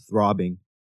assault throbbing,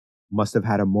 must have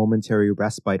had a momentary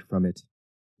respite from it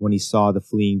when he saw the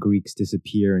fleeing Greeks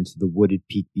disappear into the wooded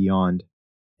peak beyond,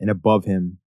 and above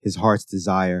him, his heart's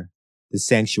desire, the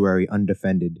sanctuary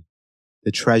undefended.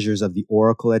 The treasures of the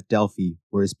oracle at Delphi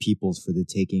were his people's for the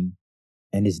taking,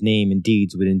 and his name and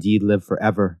deeds would indeed live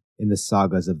forever in the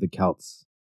sagas of the Celts.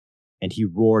 And he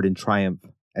roared in triumph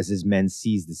as his men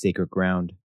seized the sacred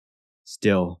ground.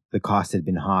 Still, the cost had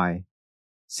been high.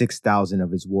 6,000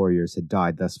 of his warriors had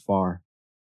died thus far,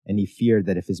 and he feared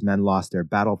that if his men lost their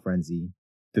battle frenzy,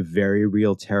 the very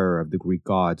real terror of the Greek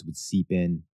gods would seep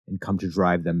in and come to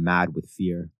drive them mad with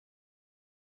fear.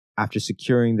 After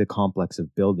securing the complex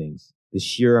of buildings, the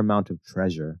sheer amount of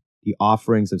treasure, the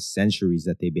offerings of centuries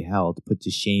that they beheld put to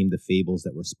shame the fables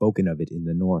that were spoken of it in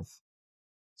the north.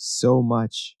 So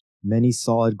much, many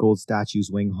solid gold statues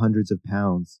weighing hundreds of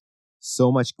pounds,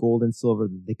 so much gold and silver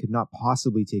that they could not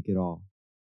possibly take it all.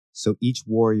 So each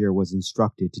warrior was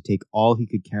instructed to take all he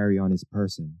could carry on his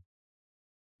person.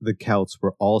 The Celts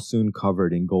were all soon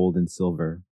covered in gold and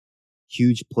silver,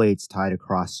 huge plates tied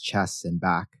across chests and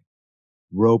back,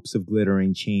 ropes of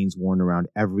glittering chains worn around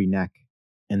every neck,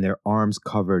 and their arms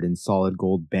covered in solid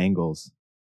gold bangles.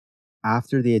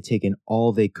 After they had taken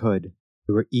all they could,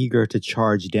 they were eager to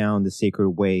charge down the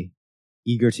sacred way,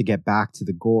 eager to get back to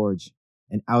the gorge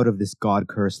and out of this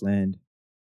god-cursed land.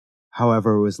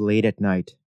 However, it was late at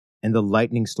night, and the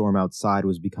lightning storm outside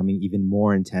was becoming even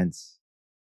more intense.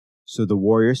 So the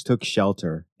warriors took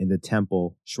shelter in the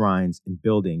temple, shrines, and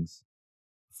buildings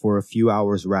for a few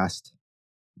hours' rest,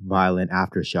 violent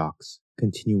aftershocks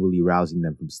continually rousing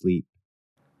them from sleep.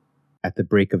 At the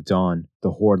break of dawn,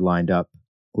 the horde lined up,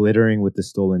 glittering with the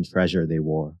stolen treasure they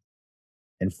wore,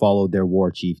 and followed their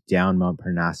war chief down Mount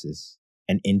Parnassus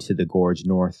and into the gorge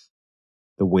north,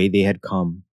 the way they had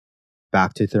come,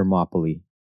 back to Thermopylae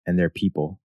and their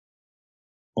people,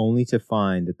 only to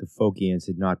find that the Phocians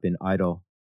had not been idle.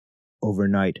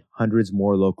 Overnight, hundreds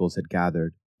more locals had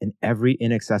gathered, and every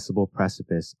inaccessible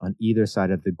precipice on either side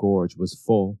of the gorge was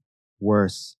full.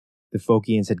 Worse, the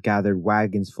Phocians had gathered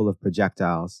wagons full of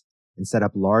projectiles and set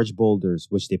up large boulders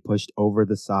which they pushed over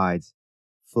the sides,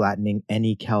 flattening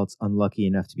any Celts unlucky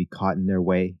enough to be caught in their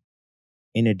way.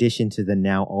 In addition to the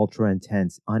now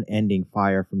ultra-intense, unending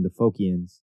fire from the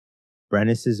Phocians,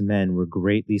 Brennus's men were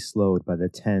greatly slowed by the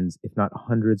tens, if not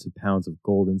hundreds of pounds of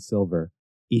gold and silver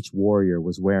each warrior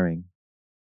was wearing.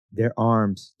 Their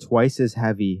arms, twice as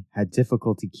heavy, had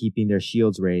difficulty keeping their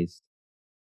shields raised.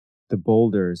 The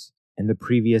boulders and the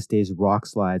previous day's rock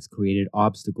slides created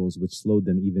obstacles which slowed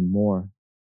them even more.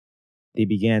 They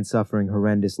began suffering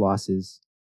horrendous losses,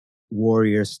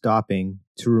 warriors stopping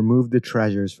to remove the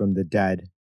treasures from the dead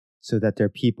so that their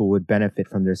people would benefit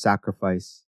from their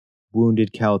sacrifice.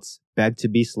 Wounded Celts begged to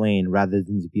be slain rather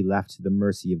than to be left to the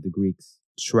mercy of the Greeks.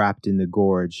 Trapped in the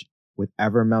gorge, with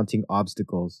ever-mounting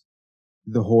obstacles,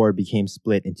 the horde became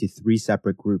split into 3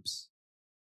 separate groups.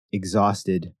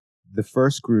 Exhausted, the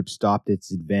first group stopped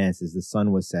its advance as the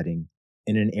sun was setting,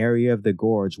 in an area of the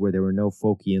gorge where there were no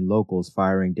Phocian locals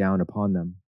firing down upon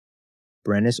them.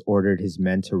 Brennus ordered his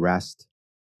men to rest,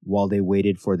 while they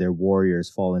waited for their warriors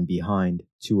fallen behind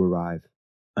to arrive.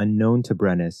 Unknown to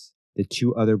Brennus, the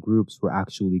 2 other groups were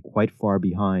actually quite far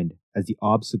behind as the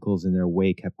obstacles in their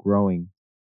way kept growing,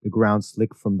 the ground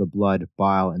slick from the blood,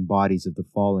 bile, and bodies of the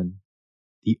fallen.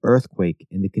 The earthquake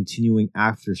and the continuing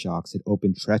aftershocks had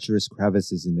opened treacherous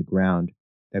crevices in the ground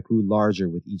that grew larger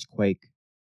with each quake.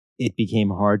 It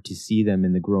became hard to see them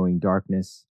in the growing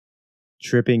darkness,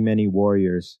 tripping many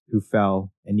warriors who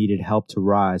fell and needed help to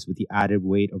rise with the added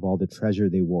weight of all the treasure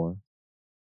they wore.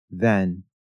 Then,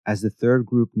 as the third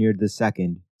group neared the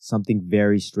second, something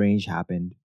very strange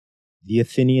happened. The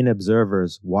Athenian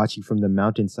observers watching from the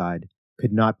mountainside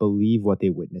could not believe what they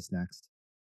witnessed next.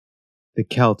 The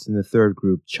Celts in the third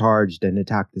group charged and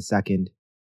attacked the second.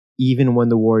 Even when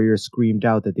the warriors screamed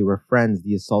out that they were friends,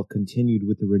 the assault continued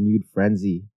with a renewed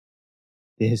frenzy.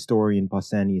 The historian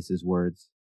Pausanias' words.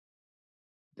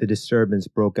 The disturbance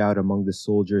broke out among the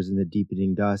soldiers in the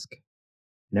deepening dusk,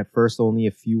 and at first only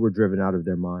a few were driven out of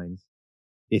their minds.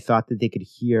 They thought that they could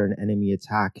hear an enemy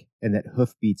attack and that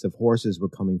hoofbeats of horses were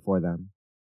coming for them.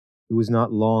 It was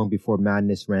not long before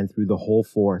madness ran through the whole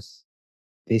force.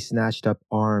 They snatched up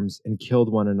arms and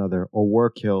killed one another or were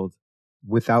killed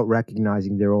without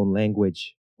recognizing their own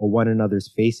language or one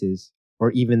another's faces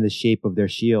or even the shape of their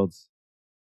shields.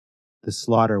 The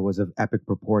slaughter was of epic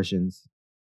proportions.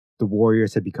 The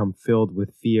warriors had become filled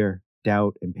with fear,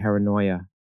 doubt, and paranoia.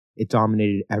 It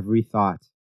dominated every thought,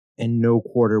 and no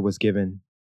quarter was given.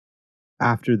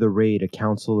 After the raid, a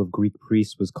council of Greek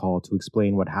priests was called to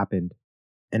explain what happened,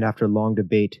 and after long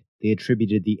debate, they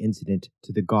attributed the incident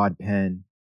to the god Pan,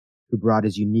 who brought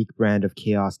his unique brand of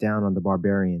chaos down on the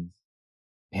barbarians.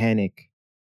 Panic.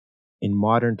 In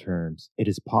modern terms, it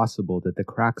is possible that the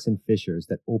cracks and fissures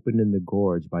that opened in the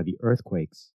gorge by the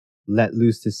earthquakes let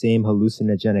loose the same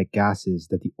hallucinogenic gases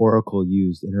that the oracle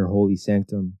used in her holy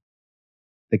sanctum.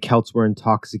 The Celts were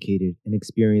intoxicated and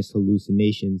experienced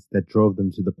hallucinations that drove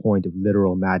them to the point of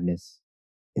literal madness.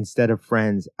 Instead of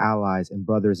friends, allies, and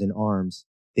brothers in arms,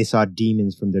 they saw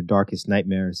demons from their darkest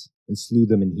nightmares and slew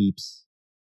them in heaps.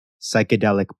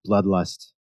 Psychedelic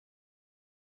bloodlust.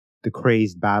 The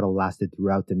crazed battle lasted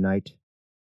throughout the night.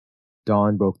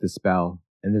 Dawn broke the spell,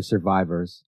 and the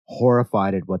survivors,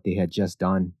 horrified at what they had just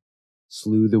done,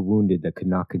 slew the wounded that could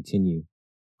not continue,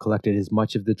 collected as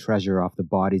much of the treasure off the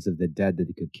bodies of the dead that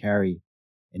they could carry,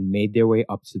 and made their way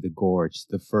up to the gorge,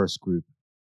 the first group.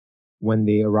 When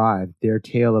they arrived, their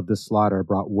tale of the slaughter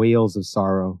brought wails of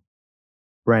sorrow.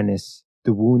 Brennus,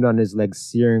 the wound on his leg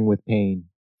searing with pain,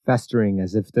 festering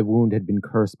as if the wound had been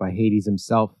cursed by Hades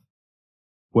himself,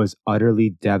 was utterly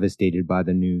devastated by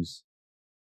the news.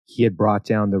 He had brought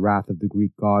down the wrath of the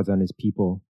Greek gods on his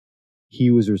people.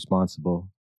 He was responsible,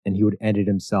 and he would end it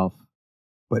himself,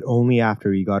 but only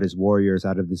after he got his warriors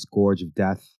out of this gorge of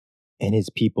death, and his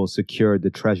people secured the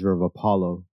treasure of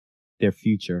Apollo, their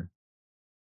future.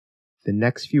 The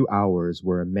next few hours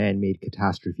were a man-made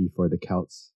catastrophe for the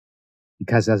Celts,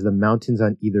 because as the mountains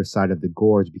on either side of the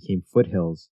gorge became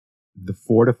foothills, the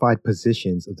fortified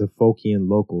positions of the Phocian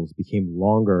locals became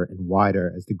longer and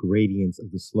wider as the gradients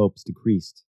of the slopes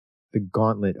decreased. The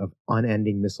gauntlet of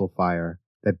unending missile fire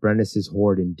that Brennus's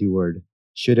horde endured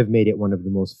should have made it one of the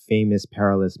most famous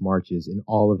perilous marches in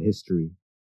all of history.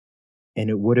 And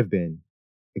it would have been,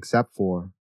 except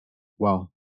for,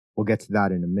 well, we'll get to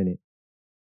that in a minute.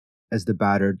 As the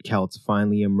battered Celts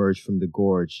finally emerged from the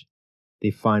gorge,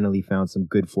 they finally found some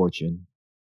good fortune.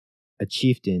 A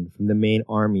chieftain from the main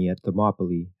army at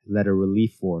Thermopylae led a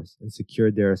relief force and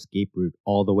secured their escape route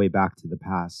all the way back to the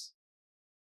pass.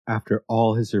 After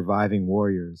all his surviving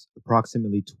warriors,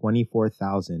 approximately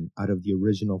 24,000 out of the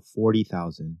original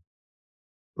 40,000,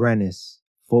 Brennus,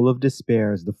 full of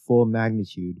despair as the full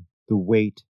magnitude, the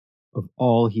weight of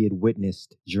all he had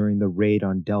witnessed during the raid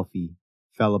on Delphi,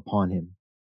 fell upon him.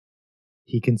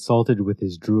 He consulted with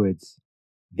his druids.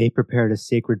 They prepared a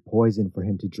sacred poison for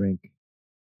him to drink,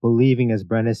 believing as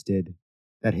Brennus did,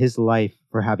 that his life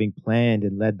for having planned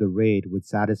and led the raid would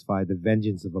satisfy the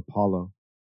vengeance of Apollo,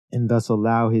 and thus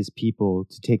allow his people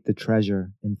to take the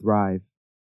treasure and thrive.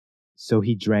 So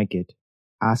he drank it,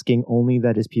 asking only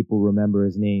that his people remember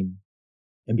his name,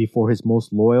 and before his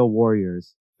most loyal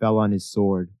warriors fell on his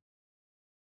sword.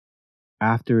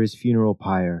 After his funeral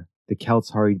pyre, the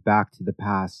Celts hurried back to the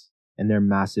pass and their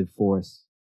massive force.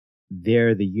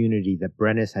 There the unity that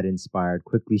Brennus had inspired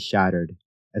quickly shattered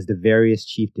as the various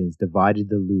chieftains divided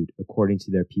the loot according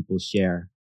to their people's share,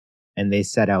 and they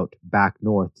set out back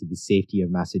north to the safety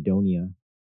of Macedonia.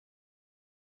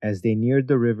 As they neared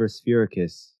the river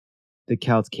Sphericus, the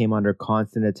Celts came under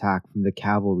constant attack from the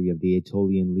cavalry of the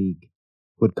Aetolian League,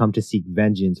 who had come to seek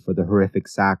vengeance for the horrific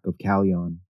sack of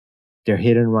Callion. Their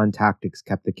hit-and-run tactics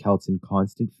kept the Celts in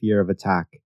constant fear of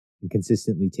attack and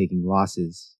consistently taking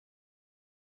losses.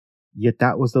 Yet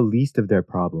that was the least of their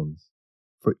problems,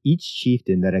 for each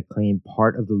chieftain that had claimed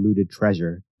part of the looted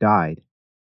treasure died.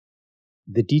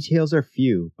 The details are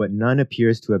few, but none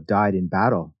appears to have died in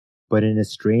battle, but in a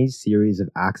strange series of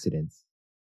accidents.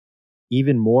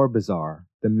 Even more bizarre,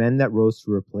 the men that rose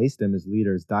to replace them as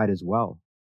leaders died as well.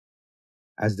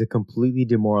 As the completely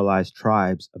demoralized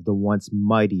tribes of the once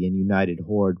mighty and united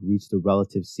horde reached the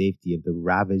relative safety of the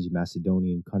ravaged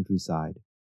Macedonian countryside,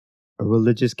 a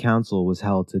religious council was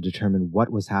held to determine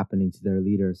what was happening to their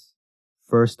leaders.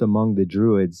 First among the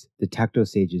Druids, the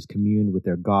Tectosages communed with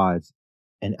their gods,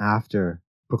 and after,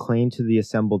 proclaimed to the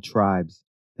assembled tribes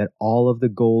that all of the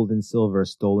gold and silver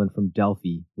stolen from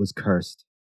Delphi was cursed.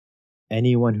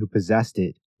 Anyone who possessed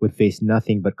it would face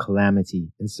nothing but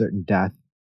calamity and certain death.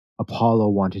 Apollo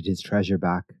wanted his treasure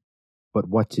back, but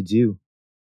what to do?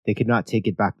 They could not take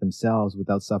it back themselves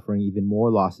without suffering even more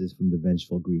losses from the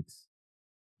vengeful Greeks.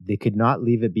 They could not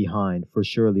leave it behind, for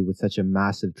surely with such a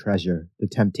massive treasure, the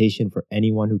temptation for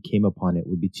anyone who came upon it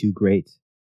would be too great.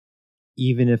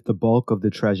 Even if the bulk of the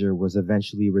treasure was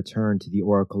eventually returned to the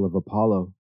oracle of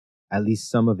Apollo, at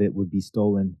least some of it would be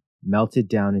stolen, melted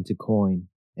down into coin,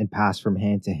 and passed from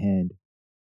hand to hand,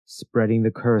 spreading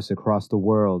the curse across the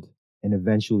world and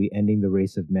eventually ending the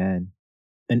race of man,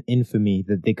 an infamy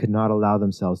that they could not allow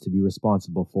themselves to be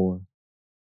responsible for.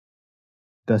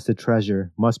 Thus the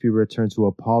treasure must be returned to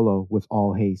Apollo with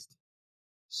all haste.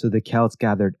 So the Celts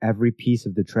gathered every piece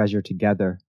of the treasure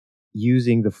together,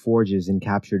 using the forges in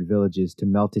captured villages to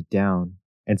melt it down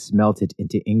and smelt it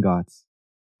into ingots.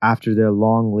 After their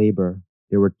long labor,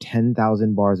 there were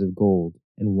 10,000 bars of gold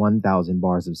and 1,000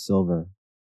 bars of silver.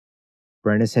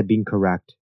 Brennus had been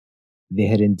correct. They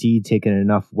had indeed taken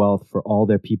enough wealth for all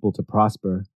their people to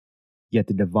prosper, yet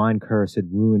the divine curse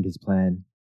had ruined his plan.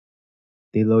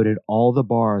 They loaded all the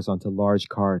bars onto large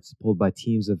carts pulled by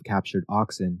teams of captured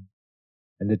oxen,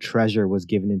 and the treasure was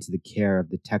given into the care of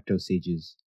the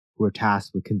Tectosages, who were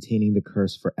tasked with containing the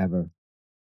curse forever.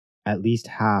 At least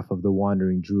half of the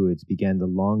wandering Druids began the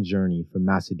long journey from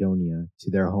Macedonia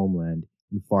to their homeland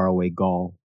in faraway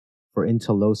Gaul, for in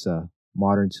Tolosa,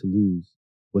 modern Toulouse,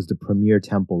 was the premier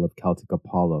temple of Celtic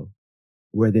Apollo,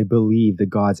 where they believed the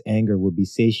god's anger would be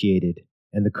satiated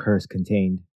and the curse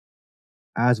contained.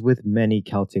 As with many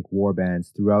Celtic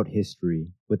warbands throughout history,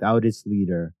 without its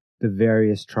leader, the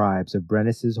various tribes of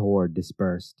Brennus's horde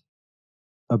dispersed.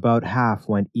 About half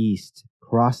went east,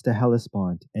 crossed the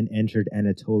Hellespont, and entered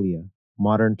Anatolia,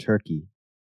 modern Turkey,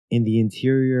 in the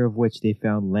interior of which they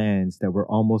found lands that were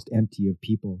almost empty of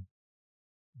people.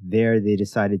 There they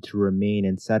decided to remain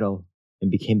and settle,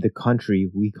 and became the country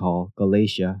we call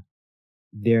Galatia.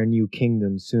 Their new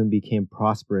kingdom soon became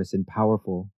prosperous and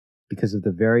powerful because of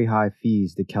the very high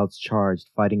fees the Celts charged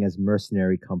fighting as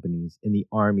mercenary companies in the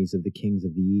armies of the kings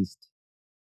of the East.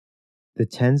 The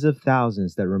tens of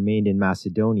thousands that remained in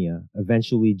Macedonia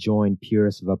eventually joined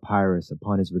Pyrrhus of Epirus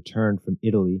upon his return from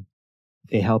Italy.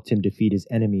 They helped him defeat his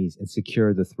enemies and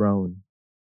secure the throne.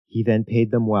 He then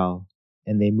paid them well,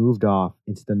 and they moved off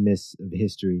into the mists of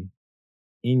history.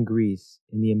 In Greece,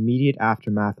 in the immediate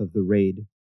aftermath of the raid,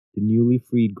 the newly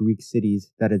freed Greek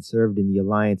cities that had served in the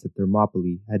alliance at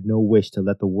Thermopylae had no wish to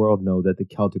let the world know that the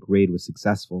Celtic raid was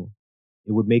successful.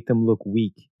 It would make them look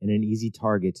weak and an easy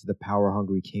target to the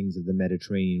power-hungry kings of the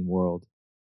Mediterranean world.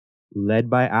 Led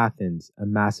by Athens, a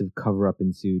massive cover-up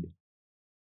ensued.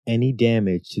 Any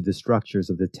damage to the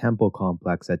structures of the temple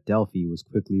complex at Delphi was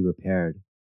quickly repaired.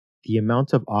 The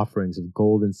amount of offerings of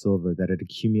gold and silver that had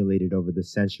accumulated over the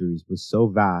centuries was so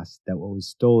vast that what was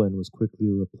stolen was quickly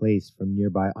replaced from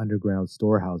nearby underground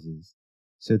storehouses,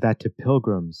 so that to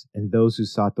pilgrims and those who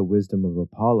sought the wisdom of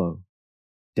Apollo,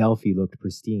 Delphi looked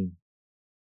pristine.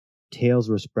 Tales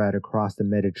were spread across the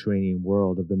Mediterranean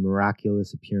world of the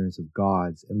miraculous appearance of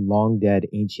gods and long-dead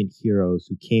ancient heroes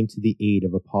who came to the aid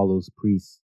of Apollo's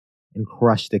priests and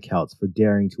crushed the Celts for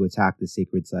daring to attack the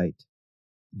sacred site.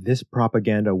 This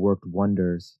propaganda worked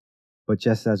wonders, but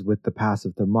just as with the pass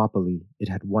of Thermopylae, it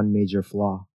had one major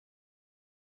flaw.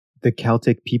 The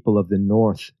Celtic people of the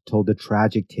north told the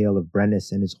tragic tale of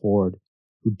Brennus and his horde,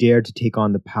 who dared to take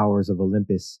on the powers of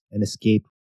Olympus and escape.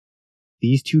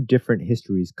 These two different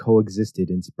histories coexisted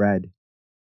and spread.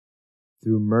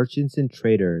 Through merchants and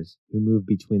traders who moved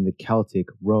between the Celtic,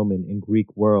 Roman, and Greek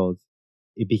worlds,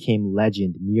 it became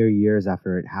legend mere years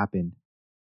after it happened,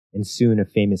 and soon a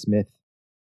famous myth.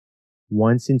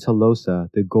 Once in Tolosa,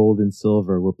 the gold and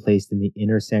silver were placed in the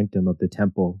inner sanctum of the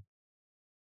temple.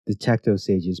 The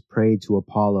Tectosages prayed to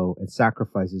Apollo and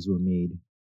sacrifices were made.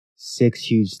 6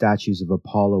 huge statues of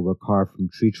Apollo were carved from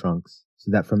tree trunks,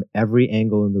 so that from every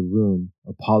angle in the room,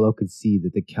 Apollo could see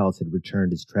that the Celts had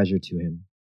returned his treasure to him.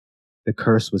 The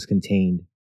curse was contained,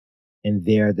 and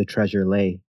there the treasure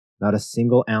lay. Not a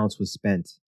single ounce was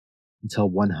spent, until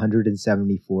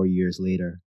 174 years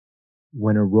later,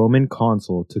 when a Roman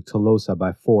consul took Tolosa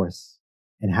by force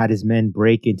and had his men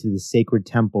break into the sacred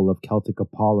temple of Celtic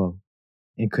Apollo,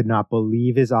 and could not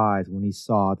believe his eyes when he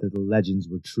saw that the legends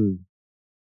were true.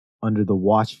 Under the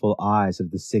watchful eyes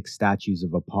of the 6 statues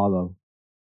of Apollo,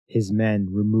 his men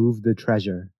removed the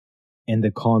treasure, and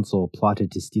the consul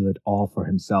plotted to steal it all for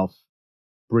himself,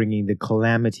 bringing the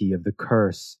calamity of the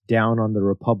curse down on the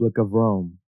Republic of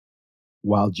Rome,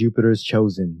 while Jupiter's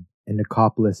chosen and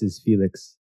Nicopolis's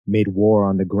Felix made war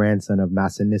on the grandson of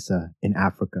Massinissa in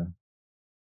Africa.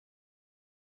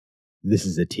 This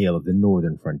is a tale of the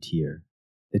northern frontier,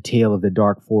 the tale of the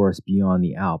dark forest beyond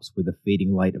the Alps where the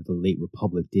fading light of the late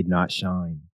Republic did not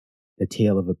shine, the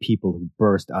tale of a people who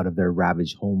burst out of their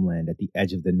ravaged homeland at the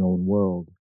edge of the known world,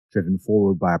 driven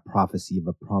forward by a prophecy of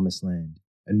a promised land,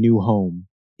 a new home,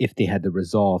 if they had the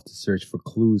resolve to search for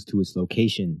clues to its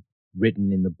location,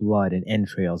 written in the blood and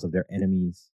entrails of their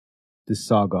enemies. The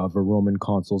saga of a Roman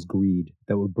consul's greed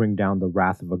that would bring down the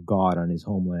wrath of a god on his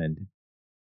homeland.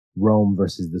 Rome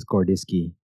versus the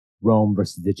Scordisci, Rome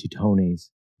versus the Teutones,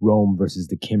 Rome versus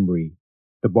the Cimbri,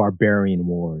 the barbarian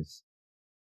wars.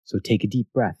 So take a deep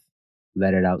breath,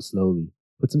 let it out slowly,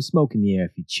 put some smoke in the air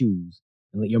if you choose,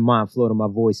 and let your mind float on my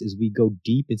voice as we go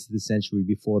deep into the century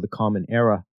before the Common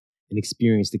Era and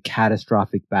experience the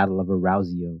catastrophic Battle of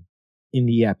Arausio in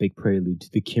the epic prelude to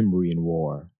the Cimbrian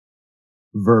War.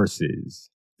 Versus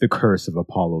the Curse of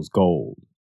Apollo's Gold.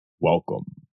 Welcome.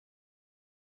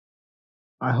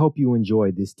 I hope you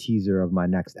enjoyed this teaser of my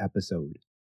next episode.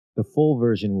 The full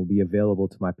version will be available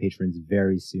to my patrons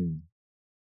very soon.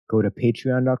 Go to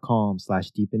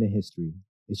patreon.com/deepintohistory.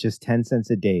 It's just 10 cents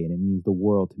a day and it means the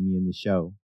world to me and the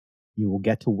show. You will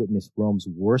get to witness Rome's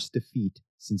worst defeat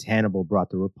since Hannibal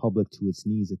brought the Republic to its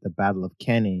knees at the Battle of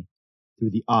Cannae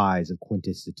through the eyes of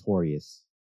Quintus Sertorius.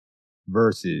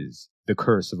 Versus the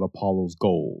Curse of Apollo's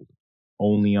Gold,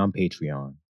 only on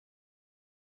Patreon.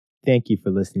 Thank you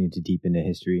for listening to Deep Into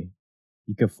History.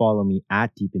 You can follow me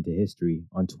at Deep Into History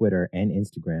on Twitter and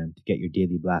Instagram to get your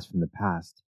daily blast from the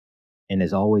past. And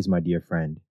as always, my dear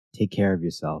friend, take care of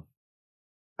yourself.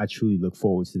 I truly look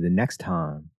forward to the next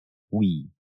time we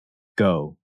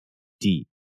go deep.